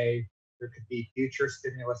TDA. There could be future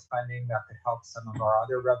stimulus funding that could help some of our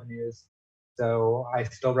other revenues. So I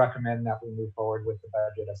still recommend that we move forward with the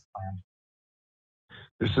budget as planned.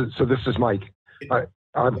 This is Mike.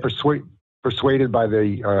 I'm persuaded by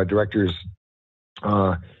the director's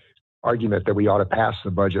argument that we ought to pass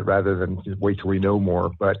the budget rather than wait till we know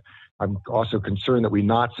more. But I'm also concerned that we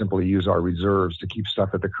not simply use our reserves to keep stuff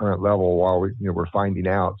at the current level while we're finding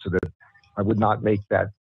out. So that I would not make that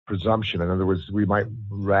presumption. In other words, we might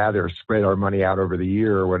rather spread our money out over the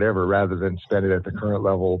year or whatever, rather than spend it at the current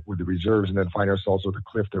level with the reserves and then find ourselves with a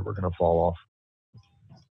cliff that we're going to fall off.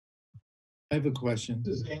 I have a question.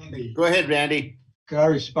 This is Andy. Go ahead, Randy. Can I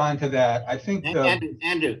respond to that? I think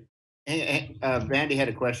Andrew, Randy had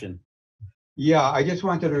a question. yeah, I just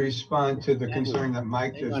wanted to respond to the concern that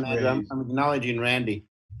Mike just raised. I'm acknowledging Randy.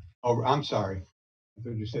 Oh, I'm sorry. I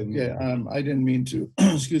thought you said me. Yeah, I didn't mean to,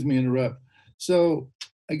 excuse me, interrupt. So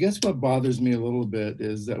I guess what bothers me a little bit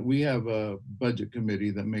is that we have a budget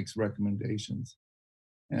committee that makes recommendations.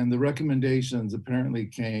 And the recommendations apparently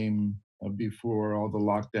came before all the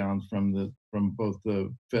lockdowns from both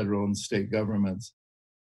the federal and state governments.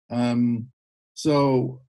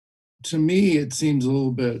 So to me, it seems a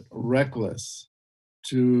little bit reckless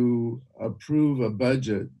to approve a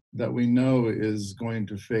budget that we know is going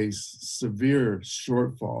to face severe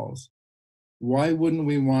shortfalls. Why wouldn't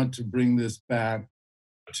we want to bring this back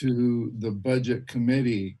to the budget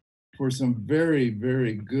committee for some very,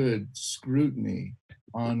 very good scrutiny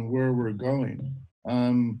on where we're going?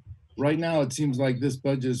 Right now, it seems like this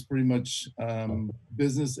budget is pretty much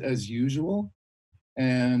business as usual.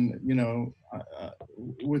 And,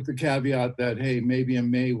 with the caveat that, hey, maybe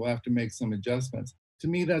in May we'll have to make some adjustments. To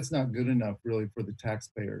me, that's not good enough really for the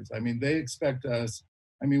taxpayers. I mean, they expect us,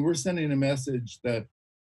 we're sending a message that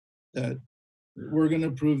we're going to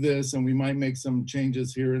approve this and we might make some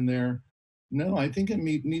changes here and there. No, I think it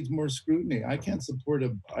needs more scrutiny. I can't support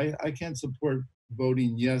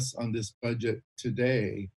voting yes on this budget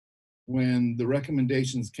today when the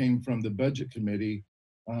recommendations came from the budget committee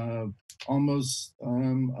almost a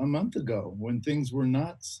month ago when things were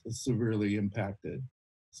not severely impacted.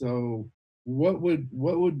 So what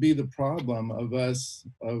would be the problem of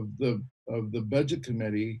the budget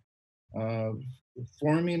committee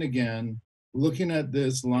forming again, looking at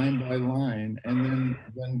this line by line, and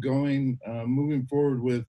then going moving forward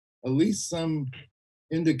with at least some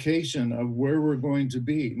indication of where we're going to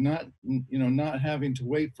be, not having to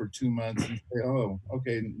wait for 2 months and say, oh,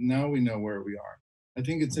 okay, now we know where we are. I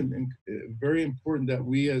think it's very important that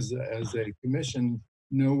we as a commission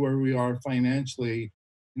know where we are financially,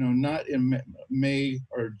 not in May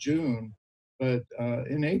or June, but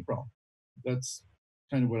in April. That's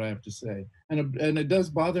kind of what I have to say. And it does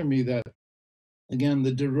bother me that, again,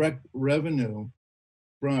 the direct revenue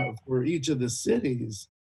for each of the cities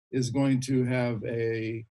is going to have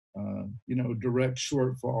a, direct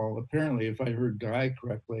shortfall, apparently, if I heard Guy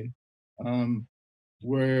correctly,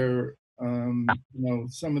 where,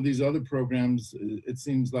 some of these other programs, it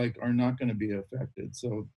seems like, are not going to be affected.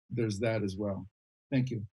 So there's that as well.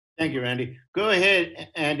 Thank you. Thank you, Randy. Go ahead,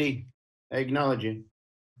 Andy. I acknowledge you.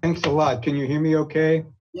 Thanks a lot. Can you hear me okay?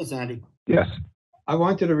 Yes, Andy. Yes. I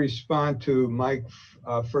wanted to respond to Mike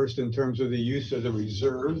first in terms of the use of the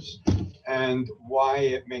reserves and why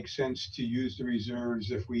it makes sense to use the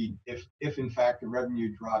reserves if in fact the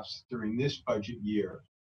revenue drops during this budget year.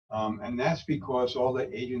 And that's because all the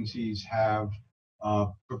agencies have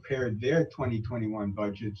prepared their 2021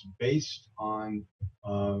 budgets based on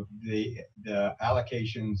the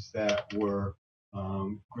allocations that were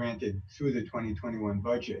granted through the 2021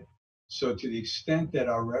 budget. So to the extent that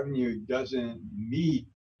our revenue doesn't meet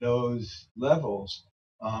those levels,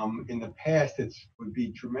 in the past, it would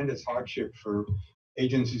be tremendous hardship for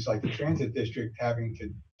agencies like the Transit District having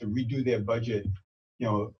to redo their budget,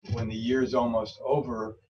 when the year is almost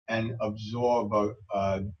over, and absorb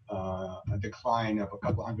a decline of a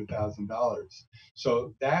couple $100,000.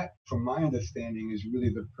 So that, from my understanding, is really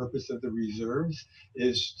the purpose of the reserves,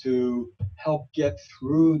 is to help get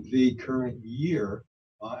through the current year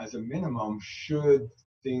as a minimum, should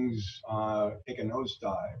things take a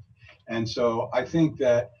nosedive. And so I think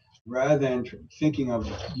that rather than thinking of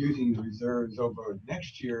using the reserves over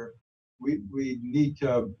next year, we need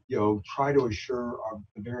to try to assure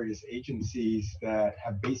the various agencies that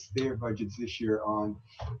have based their budgets this year on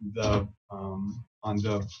the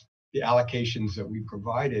allocations that we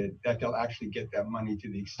provided, that they'll actually get that money to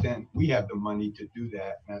the extent we have the money to do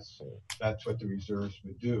that. And that's what the reserves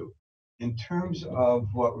would do. In terms of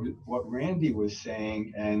what Randy was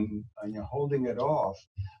saying and holding it off,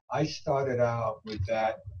 I started out with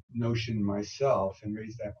that notion myself and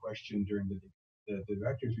raised that question during the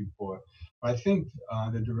director's report. I think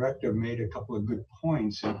the director made a couple of good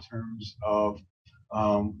points in terms of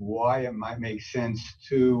why it might make sense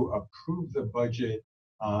to approve the budget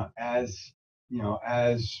as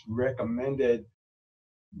recommended,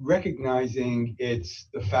 recognizing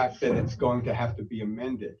the fact that it's going to have to be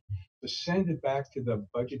amended. To send it back to the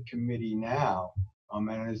budget committee now, and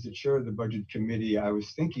as the chair of the budget committee, I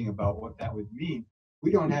was thinking about what that would mean.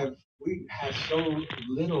 We have so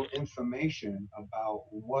little information about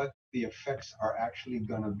what the effects are actually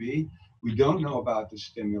going to be. We don't know about the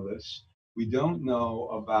stimulus. We don't know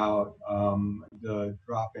about the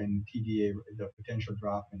drop in TDA, the potential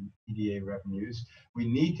drop in TDA revenues. We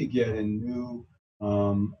need to get a new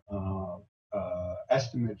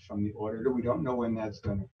estimate from the auditor. We don't know when that's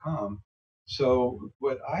going to come. So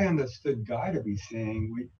what I understood Guy to be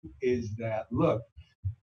saying is that, look,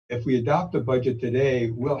 if we adopt the budget today,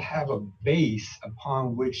 we'll have a base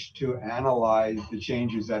upon which to analyze the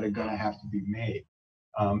changes that are going to have to be made.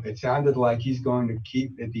 It sounded like he's going to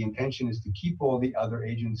the intention is to keep all the other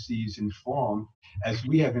agencies informed as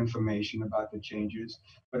we have information about the changes.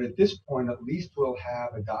 But at this point, at least we'll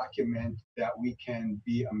have a document that we can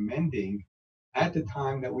be amending at the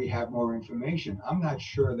time that we have more information. I'm not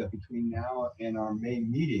sure that between now and our May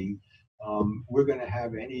meeting, we're going to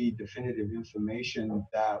have any definitive information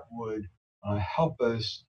that would help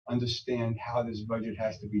us understand how this budget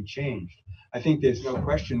has to be changed. I think there's no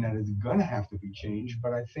question that it's going to have to be changed,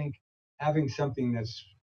 but I think having something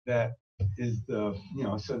that is the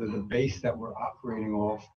sort of the base that we're operating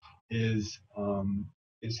off is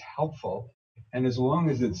helpful. And as long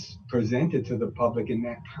as it's presented to the public in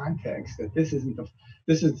that context, that this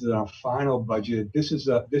is our final budget, this is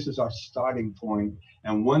our starting point,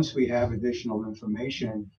 and once we have additional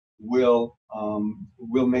information, we'll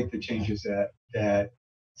make the changes that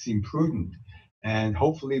seem prudent. And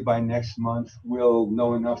hopefully by next month, we'll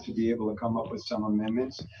know enough to be able to come up with some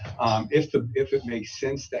amendments. If it makes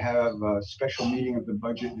sense to have a special meeting of the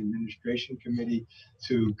Budget and Administration Committee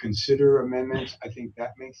to consider amendments, I think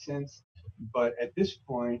that makes sense. But at this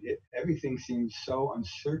point, everything seems so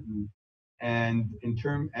uncertain, and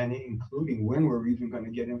including when we're even going to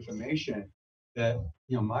get information, that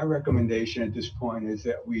my recommendation at this point is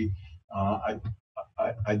that we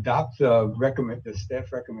adopt the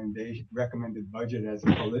staff recommended budget as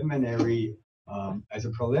a preliminary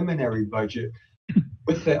budget,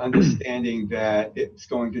 with the understanding that it's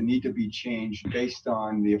going to need to be changed based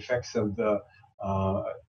on the effects of the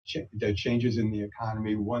changes in the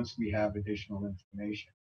economy once we have additional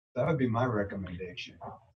information. That would be my recommendation.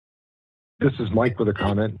 This is Mike with a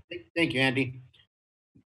comment. Thank you, Andy.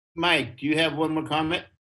 Mike, do you have one more comment?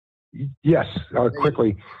 Yes,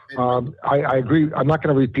 quickly. I agree. I'm not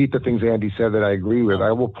going to repeat the things Andy said that I agree with.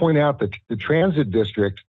 I will point out that the Transit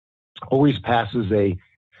District always passes a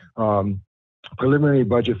preliminary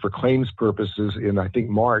budget for claims purposes in, I think,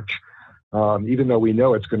 March, even though we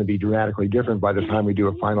know it's going to be dramatically different by the time we do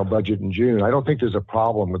a final budget in June. I don't think there's a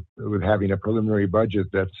problem with having a preliminary budget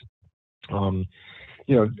that's,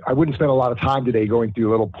 you know, I wouldn't spend a lot of time today going through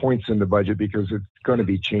little points in the budget because it's going to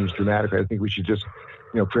be changed dramatically. I think we should just,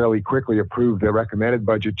 you know, fairly quickly approve the recommended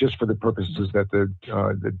budget just for the purposes that the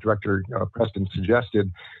Director Preston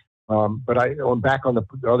suggested. But I'm back on the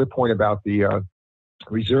other point about the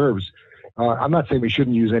reserves. I'm not saying we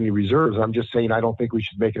shouldn't use any reserves. I'm just saying I don't think we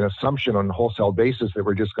should make an assumption on a wholesale basis that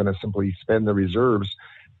we're just going to simply spend the reserves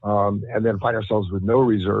and then find ourselves with no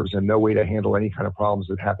reserves and no way to handle any kind of problems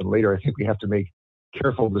that happen later. I think we have to make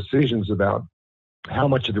careful decisions about how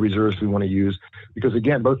much of the reserves we want to use, because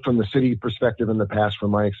again, both from the city perspective in the past,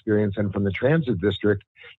 from my experience, and from the transit district,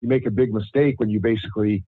 you make a big mistake when you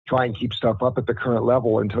basically try and keep stuff up at the current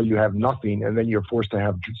level until you have nothing, and then you're forced to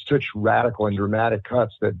have such radical and dramatic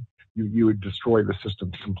cuts that you would destroy the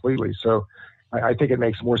system completely. So I think it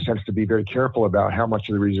makes more sense to be very careful about how much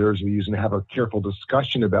of the reserves we use and have a careful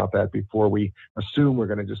discussion about that before we assume we're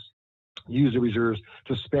going to just use the reserves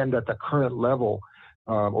to spend at the current level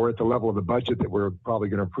or at the level of the budget that we're probably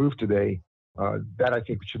going to approve today. That I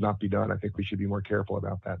think should not be done. I think we should be more careful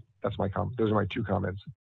about that. That's my comment. Those are my two comments.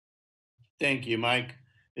 Thank you, Mike.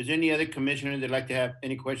 Is there any other commissioner that'd like to have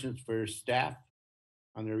any questions for staff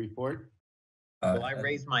on their report? Well, I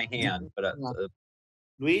raised my hand, but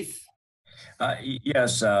Luis?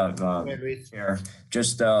 Yes, Luis. Chair.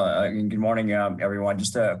 Just good morning, everyone.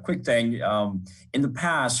 Just a quick thing. In the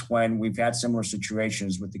past, when we've had similar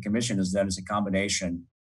situations with the commission, is that it's a combination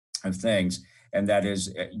of things, and that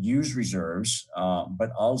is use reserves, but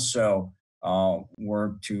also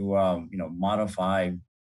work to modify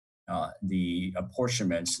the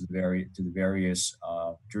apportionments to the various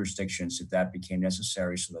jurisdictions if that became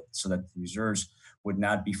necessary, so that the reserves would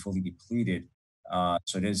not be fully depleted.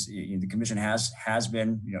 So it is, the commission has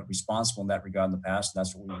been responsible in that regard in the past. And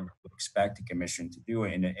that's what we would expect the commission to do.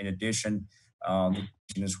 In addition, the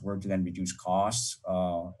commission has worked to then reduce costs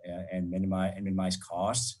and minimize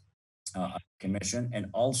costs of the commission, and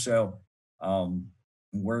also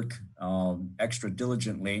work extra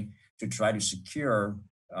diligently to try to secure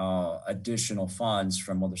additional funds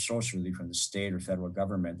from other sources, really from the state or federal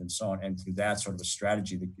government and so on. And through that sort of a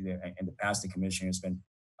strategy, in the past, the commission has been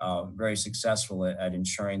very successful at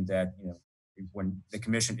ensuring that, when the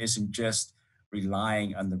commission isn't just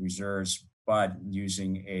relying on the reserves, but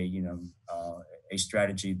using a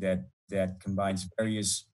strategy that combines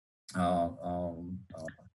various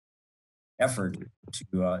effort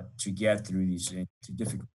to get through these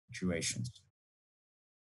difficult situations.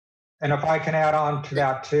 And if I can add on to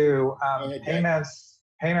that too, payments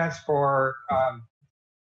for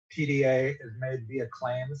PDA is made via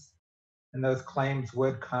claims, and those claims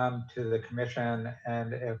would come to the commission.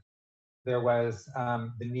 And if there was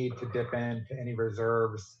the need to dip into any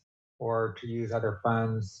reserves or to use other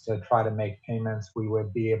funds to try to make payments, we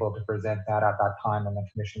would be able to present that at that time, and the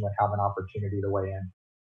commission would have an opportunity to weigh in.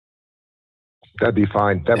 That'd be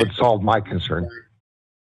fine. That would solve my concern.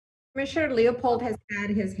 Commissioner Leopold has had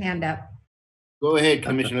his hand up. Go ahead,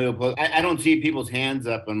 Commissioner Leopold. I don't see people's hands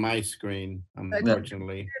up on my screen,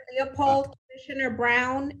 unfortunately. Commissioner Leopold, Commissioner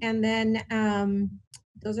Brown, and then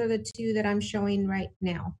those are the two that I'm showing right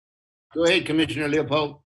now. Go ahead, Commissioner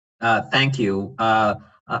Leopold. Thank you.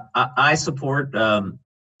 I support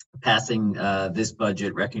passing this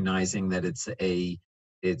budget, recognizing that it's a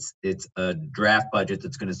draft budget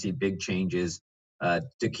that's going to see big changes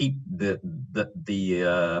to keep the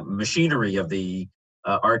machinery of the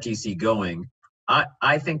RTC going.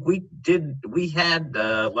 I think we had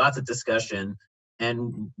lots of discussion,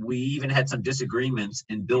 and we even had some disagreements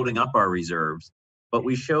in building up our reserves, but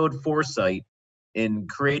we showed foresight in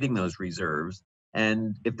creating those reserves.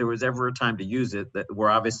 And if there was ever a time to use it, that we're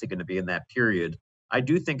obviously going to be in that period. I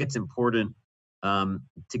do think it's important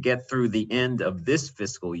to get through the end of this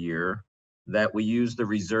fiscal year, that we use the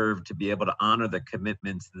reserve to be able to honor the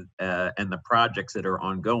commitments and the projects that are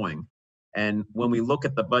ongoing. And when we look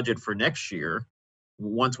at the budget for next year,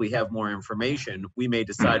 once we have more information, we may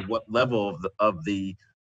decide what level of the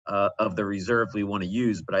reserve we want to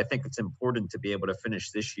use. But I think it's important to be able to finish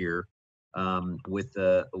this year with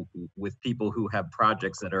people who have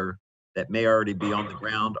projects that may already be on the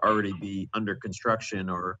ground, already be under construction,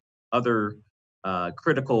 or other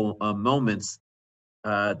critical moments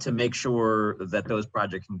to make sure that those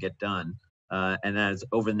projects can get done. And as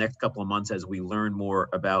over the next couple of months, as we learn more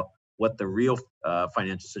about what the real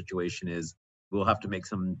financial situation is, we'll have to make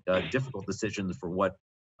some difficult decisions for what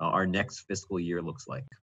our next fiscal year looks like.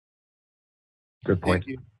 Good point.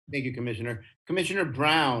 Thank you, Commissioner. Commissioner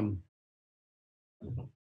Brown.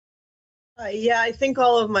 Yeah, I think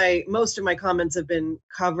most of my comments have been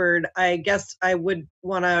covered. I guess I would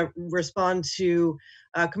want to respond to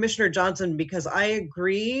Commissioner Johnson because I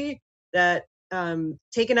agree that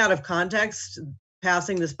taken out of context,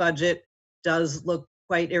 passing this budget does look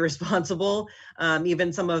quite irresponsible.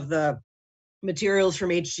 Even some of the materials from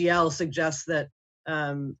HGL suggest that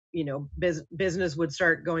business would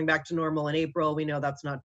start going back to normal in April. We know that's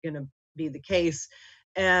not going to be the case.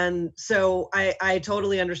 And so I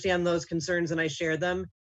totally understand those concerns and I share them.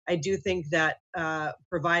 I do think that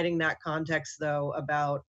providing that context, though,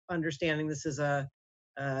 about understanding this is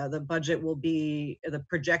the budget will be, the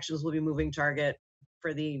projections will be moving target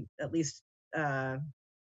for the at least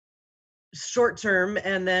short term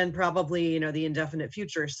and then probably, the indefinite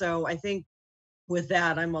future. So I think with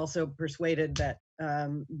that, I'm also persuaded that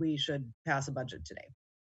we should pass a budget today.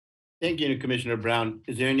 Thank you, Commissioner Brown.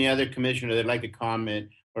 Is there any other commissioner that'd like to comment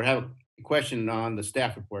or have a question on the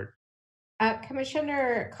staff report?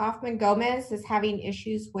 Commissioner Kaufman Gomez is having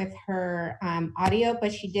issues with her audio,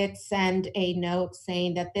 but she did send a note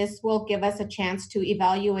saying that this will give us a chance to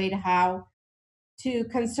evaluate how to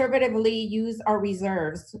conservatively use our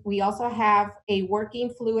reserves. We also have a working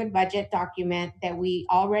fluid budget document that we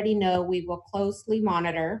already know we will closely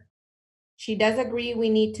monitor. She does agree we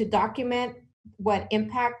need to document what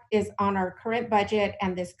impact is on our current budget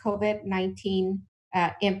and this COVID-19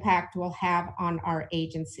 impact will have on our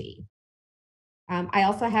agency. I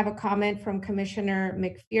also have a comment from Commissioner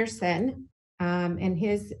McPherson, and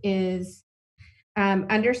his is,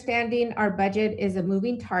 understanding our budget is a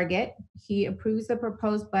moving target. He approves the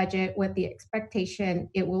proposed budget with the expectation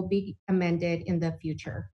it will be amended in the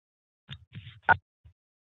future.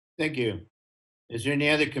 Thank you. Is there any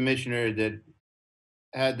other commissioner that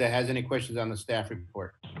has any questions on the staff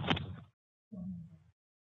report?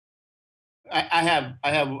 I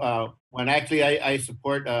have one. Actually, I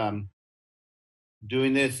support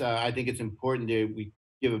doing this. I think it's important that we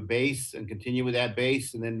give a base and continue with that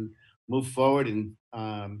base and then move forward and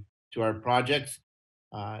to our projects.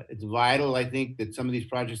 It's vital, I think, that some of these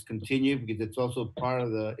projects continue because it's also part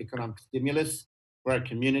of the economic stimulus for our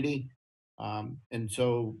community. And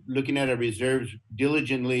so looking at our reserves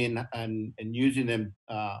diligently and using them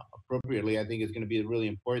appropriately, I think is going to be a really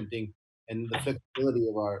important thing. And the flexibility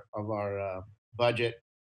of our budget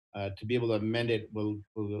to be able to amend it will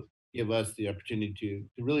give us the opportunity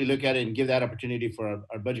to really look at it and give that opportunity for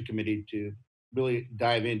our budget committee to really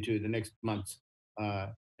dive into the next months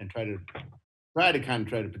and try to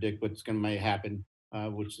predict what's going to happen,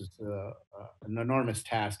 which is an enormous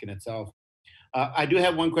task in itself. I do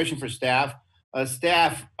have one question for staff.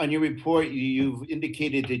 Staff, on your report, you've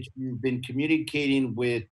indicated that you've been communicating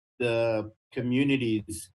with the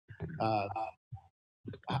communities.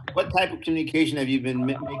 What type of communication have you been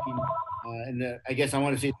making? And I guess I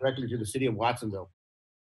want to say directly to the city of Watsonville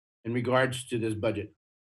in regards to this budget.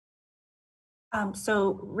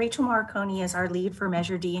 So Rachel Marconi is our lead for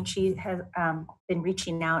Measure D, and she has been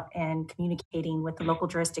reaching out and communicating with the local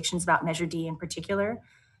jurisdictions about Measure D in particular.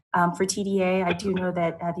 For TDA, I do know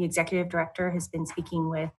that the executive director has been speaking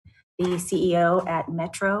with the CEO at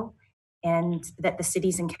Metro, and that the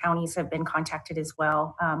cities and counties have been contacted as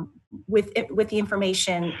well. With the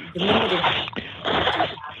information, the limited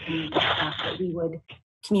that we would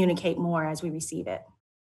communicate more as we receive it.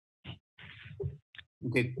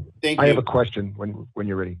 Okay, thank you. I have a question when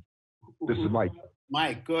you're ready. This is Mike.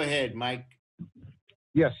 Mike, go ahead, Mike.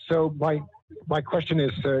 Yes, so my question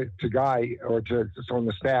is to Guy or to someone on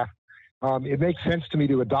the staff. It makes sense to me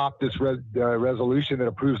to adopt this resolution that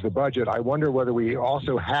approves the budget. I wonder whether we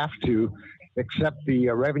also have to accept the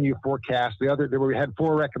revenue forecast. We had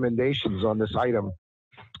 4 recommendations on this item.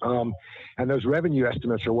 And those revenue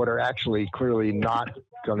estimates are what are actually clearly not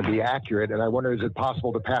going to be accurate. And I wonder, is it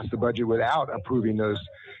possible to pass the budget without approving those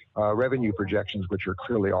revenue projections, which are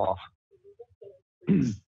clearly off?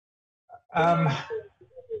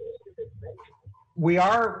 We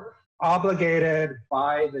are obligated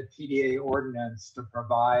by the TDA ordinance to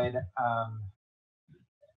provide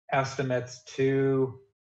estimates to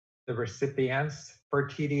the recipients for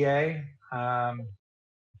TDA.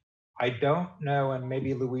 I don't know, and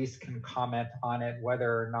maybe Luis can comment on it, whether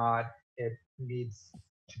or not it needs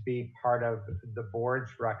to be part of the board's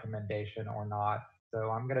recommendation or not. So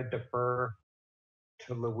I'm going to defer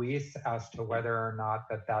to Luis as to whether or not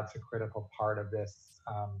that's a critical part of this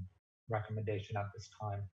recommendation at this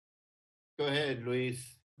time. Go ahead,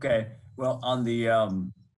 Luis. Okay. Well, on the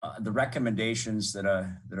recommendations that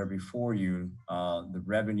are before you, the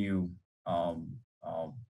revenue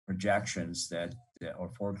projections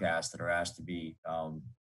or forecasts that are asked to be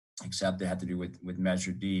except they have to do with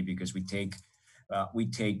Measure D, because we take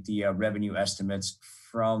the revenue estimates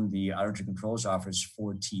from the Auditor Control's Office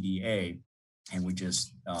for TDA, and we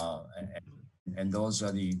just and those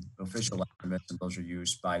are the official estimates, and those are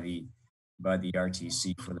used by the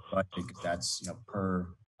RTC for the budget, because that's per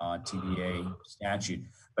TDA statute.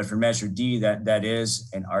 But for Measure D, that is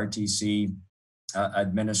an RTC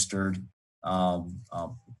administered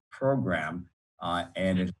program,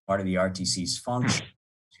 and it's part of the RTC's function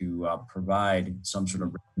to provide some sort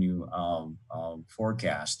of revenue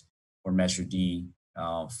forecast for Measure D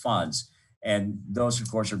funds. And those, of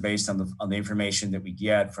course, are based on the information that we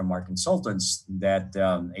get from our consultants, that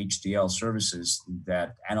HDL services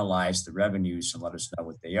that analyze the revenues and let us know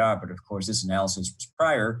what they are. But of course, this analysis was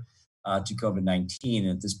prior to COVID-19. And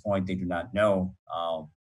at this point, they do not know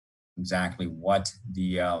exactly what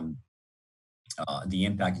the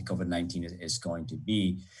impact of COVID-19 is going to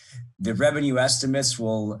be. The revenue estimates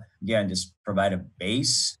will, again, just provide a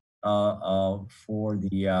base for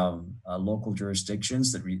the local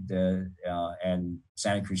jurisdictions and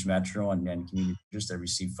Santa Cruz Metro and community that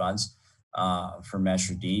receive funds for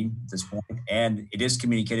Measure D at this point. And it is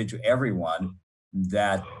communicated to everyone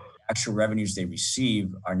that actual revenues they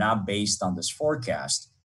receive are not based on this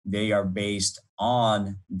forecast. They are based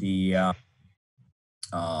on the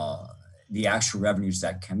actual revenues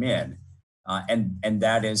that come in, and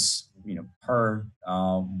that is per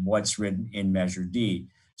what's written in Measure D.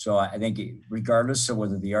 So I think regardless of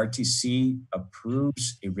whether the RTC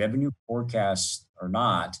approves a revenue forecast or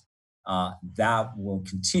not, that will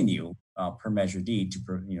continue per Measure D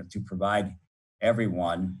to provide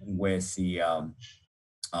everyone with the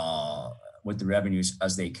revenues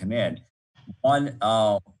as they come in. One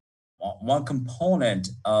component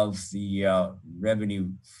of the revenue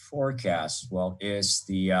forecast, is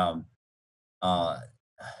the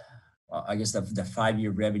I guess the 5-year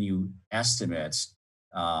revenue estimates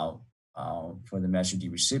for the Measure D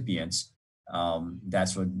recipients.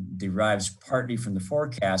 That's what derives partly from the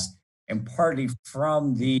forecast and partly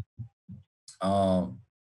from the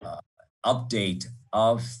update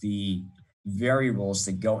of the variables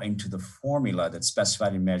that go into the formula that's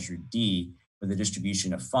specified in Measure D for the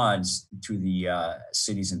distribution of funds to the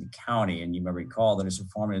cities and the county. And you may recall that it's a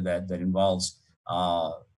formula that involves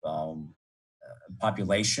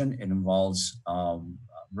population, it involves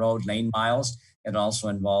road lane miles, it also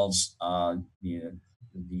involves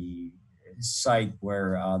the site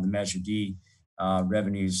where the Measure D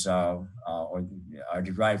revenues are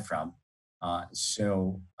derived from.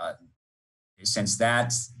 So since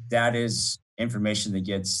that is information that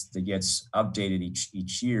gets updated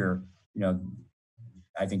each year,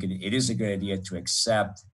 I think it is a good idea to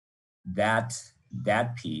accept that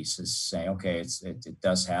piece as saying, okay, it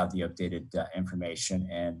does have the updated information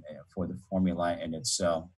and for the formula, and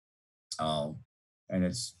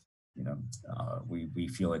we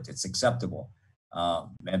feel it's acceptable.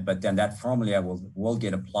 But then that formula will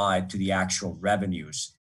get applied to the actual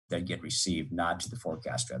revenues that get received, not to the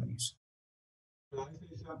forecast revenues.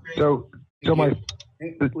 So my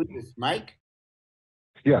Mike?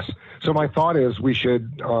 Yes. So my thought is we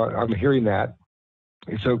should, I'm hearing that.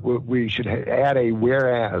 So we should add a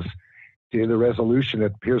whereas to the resolution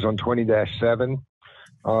that appears on 20-7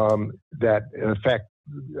 that in effect,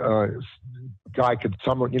 Guy could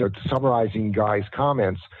summarizing Guy's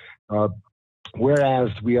comments.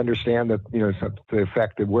 Whereas we understand that, the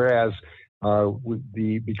effect that whereas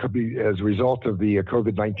could be as a result of the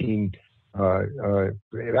COVID-19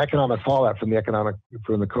 economic fallout from the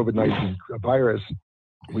COVID-19 virus,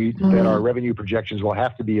 that our revenue projections will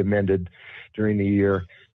have to be amended during the year.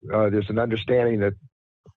 There's an understanding that,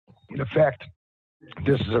 in effect,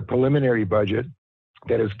 this is a preliminary budget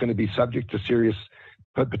that is going to be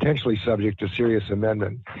potentially subject to serious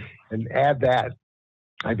amendment. And add that,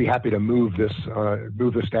 I'd be happy to move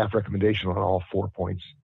the staff recommendation on all 4 points.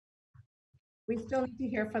 We still need to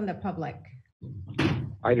hear from the public.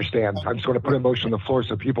 I understand. I'm just going to put a motion on the floor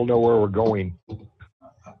so people know where we're going.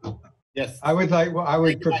 Yes. I would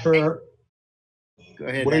prefer Go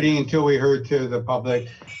ahead, waiting until we heard to the public,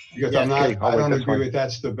 because Yes, I don't agree fine. with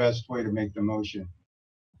that's the best way to make the motion.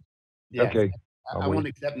 Yes. Okay. I won't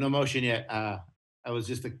accept no motion yet. I was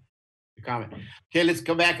just a comment. Okay, let's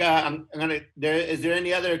go back. Is there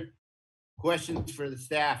any other questions for the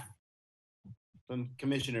staff from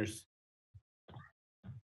commissioners?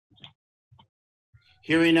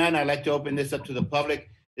 Hearing none, I'd like to open this up to the public.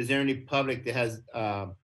 Is there any public that has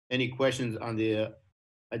any questions on the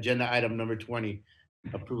agenda item number 20,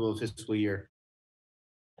 approval of fiscal year?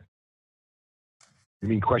 You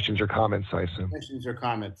mean questions or comments, I assume? Questions or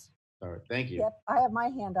comments? All right, thank you. Yep, I have my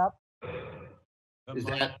hand up. Is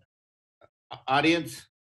that audience?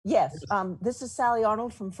 Yes, this is Sally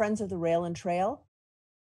Arnold from Friends of the Rail and Trail.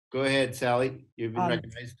 Go ahead, Sally. You've been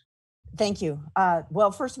recognized. Thank you.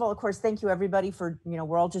 Well, first of all, of course, thank you everybody for,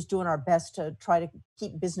 we're all just doing our best to try to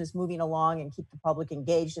keep business moving along and keep the public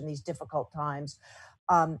engaged in these difficult times.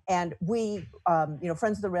 And we,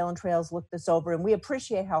 Friends of the Rail and Trails looked this over, and we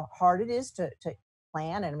appreciate how hard it is to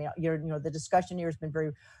plan. And I mean, the discussion here has been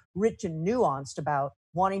very rich and nuanced about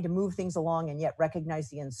wanting to move things along and yet recognize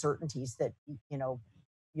the uncertainties that,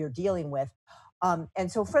 you're dealing with. And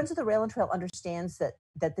so Friends of the Rail and Trail understands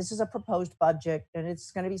that this is a proposed budget and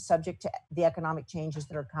it's going to be subject to the economic changes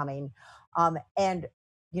that are coming. And,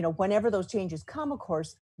 whenever those changes come, of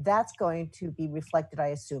course, that's going to be reflected, I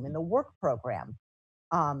assume, in the work program,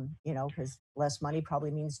 because less money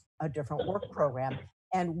probably means a different work program.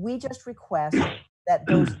 And we just request that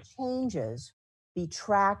those changes be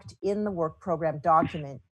tracked in the work program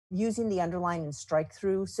document using the underline and strike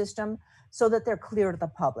through system so that they're clear to the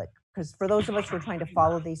public. Because for those of us who are trying to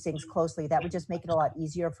follow these things closely, that would just make it a lot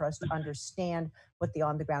easier for us to understand what the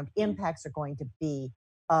on-the-ground impacts are going to be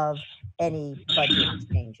of any budget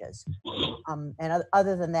changes. And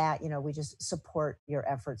other than that, we just support your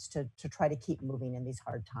efforts to try to keep moving in these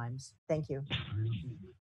hard times. Thank you.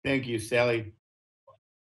 Thank you, Sally.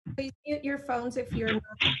 Please mute your phones if you're not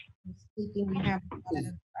speaking. We have a lot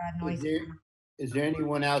of noise. Is there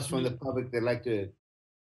anyone else from the public that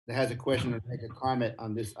has a question or make a comment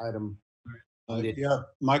on this item? Yeah,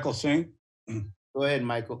 Michael Singh. Go ahead,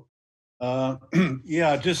 Michael.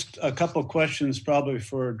 Yeah, just a couple of questions probably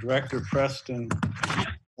for Director Preston.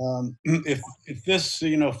 If this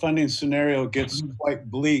funding scenario gets quite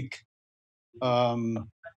bleak,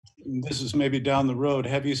 this is maybe down the road,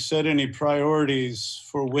 have you set any priorities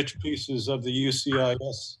for which pieces of the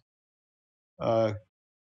UCIS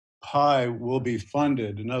pie will be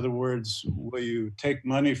funded? In other words, will you take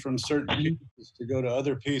money from certain pieces to go to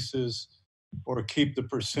other pieces, or keep the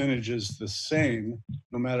percentages the same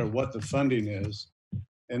no matter what the funding is?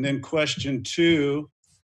 And then question two,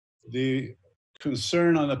 the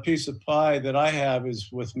concern on a piece of pie that I have is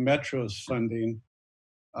with Metro's funding.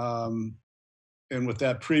 And with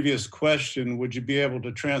that previous question, would you be able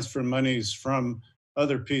to transfer monies from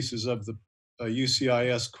other pieces of the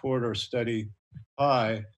UCIS corridor study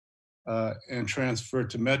pie and transfer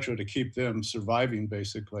to Metro to keep them surviving,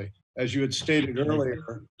 basically? As you had stated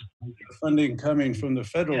earlier, the funding coming from the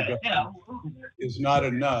federal government is not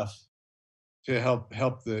enough to help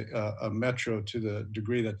the Metro to the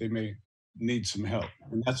degree that they may need some help.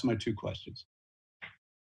 And that's my two questions.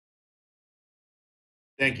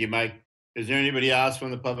 Thank you, Mike. Is there anybody else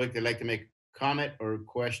from the public that'd like to make a comment or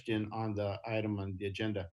question on the item on the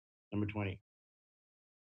agenda, number 20?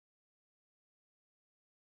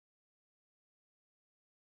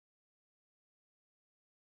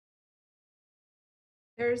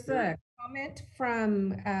 There's a comment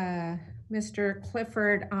from Mr.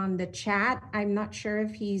 Clifford on the chat. I'm not sure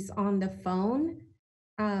if he's on the phone.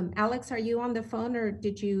 Alex, are you on the phone, or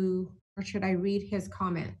should I read his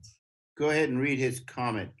comment? Go ahead and read his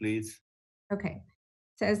comment, please. Okay.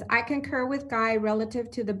 Says, I concur with Guy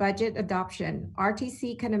relative to the budget adoption.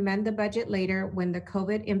 RTC can amend the budget later when the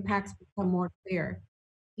COVID impacts become more clear.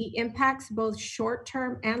 The impacts, both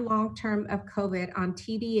short-term and long-term, of COVID on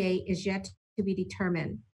TDA is yet to be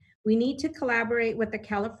determined. We need to collaborate with the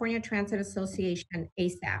California Transit Association,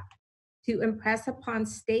 ASAP, to impress upon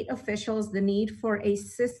state officials the need for a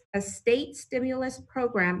state stimulus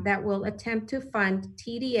program that will attempt to fund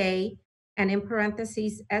TDA and, in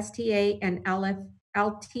parentheses, STA and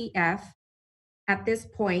LTF. At this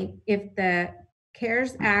point, if the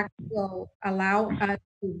CARES Act will allow us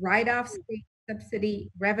to write off state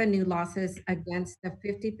subsidy revenue losses against the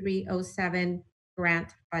 5307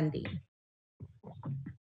 grant funding.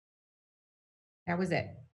 That was it.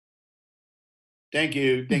 Thank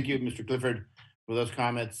you, Mr. Clifford, for those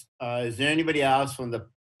comments. Is there anybody else from the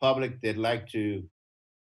public that'd like to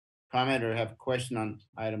comment or have a question on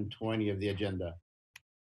item 20 of the agenda?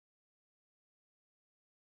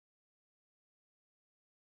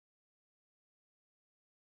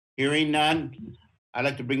 Hearing none, I'd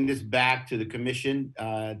like to bring this back to the commission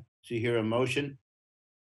to hear a motion.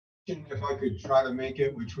 If I could try to make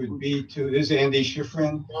it, which would be this is Andy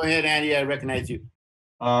Schifrin. Go ahead, Andy, I recognize you.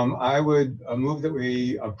 I would move that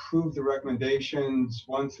we approve the recommendations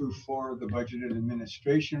 1 through 4 of the Budget and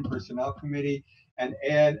Administration Personnel Committee and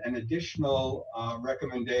add an additional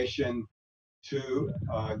recommendation to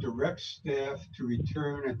direct staff to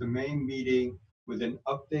return at the main meeting with an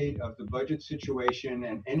update of the budget situation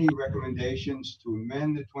and any recommendations to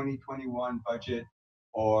amend the 2021 budget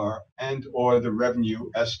or the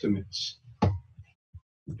revenue estimates.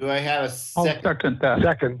 Do I have a I'll second? second that.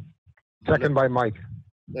 Second by Mike.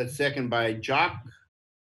 That's second by Jock.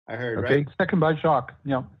 I heard, Okay. right? Second by Jacques.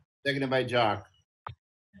 Yeah. Seconded by Jock.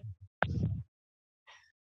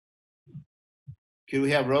 Could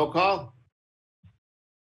we have roll call?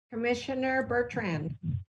 Commissioner Bertrand,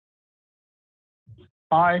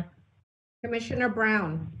 Aye. Commissioner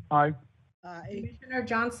Brown, Aye. Commissioner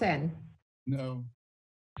Johnson, No.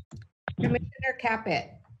 Commissioner Caput,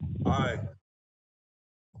 Aye.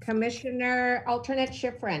 Commissioner Alternate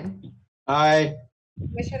Schifrin, Aye.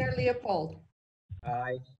 Commissioner Leopold,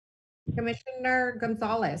 Aye. Commissioner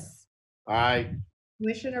Gonzalez, Aye.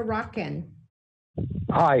 Commissioner Rotkin,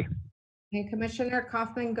 Aye. and Commissioner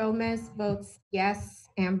Kaufman Gomez votes yes,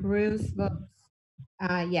 and Bruce votes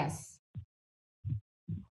yes.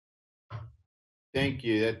 Thank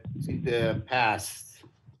you. That seemed to pass.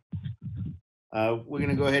 We're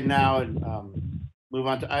gonna go ahead now and move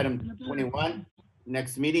on to item 21.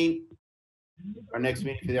 Next meeting. Our next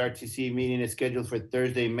meeting for the RTC meeting is scheduled for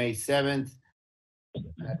Thursday, May 7th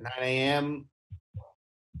at 9 a.m.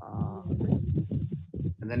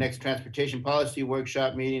 And the next transportation policy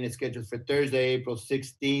workshop meeting is scheduled for Thursday, April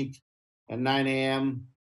 16th at 9 a.m.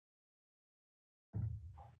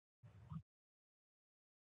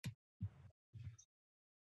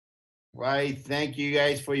 Right, thank you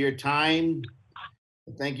guys for your time.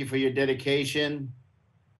 Thank you for your dedication.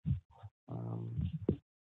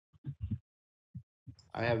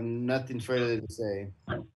 I have nothing further to say.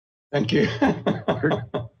 Thank you.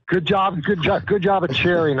 Good job of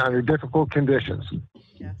chairing under difficult conditions.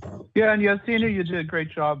 Yeah, and Yasina, you did a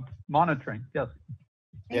great job monitoring. Yes.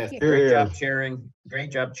 Yes. Great job chairing.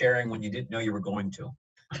 Great job chairing when you didn't know you were going to.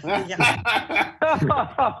 Yes.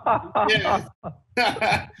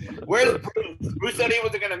 Where's Bruce? Bruce said he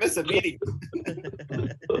wasn't gonna miss a meeting.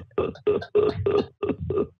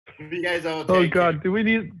 You guys all Oh take God, do we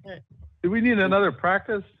need another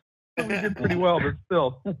practice? We did pretty well, but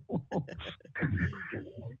still.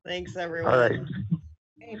 Thanks, everyone. All right.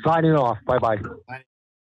 Signing off. Bye-bye. care.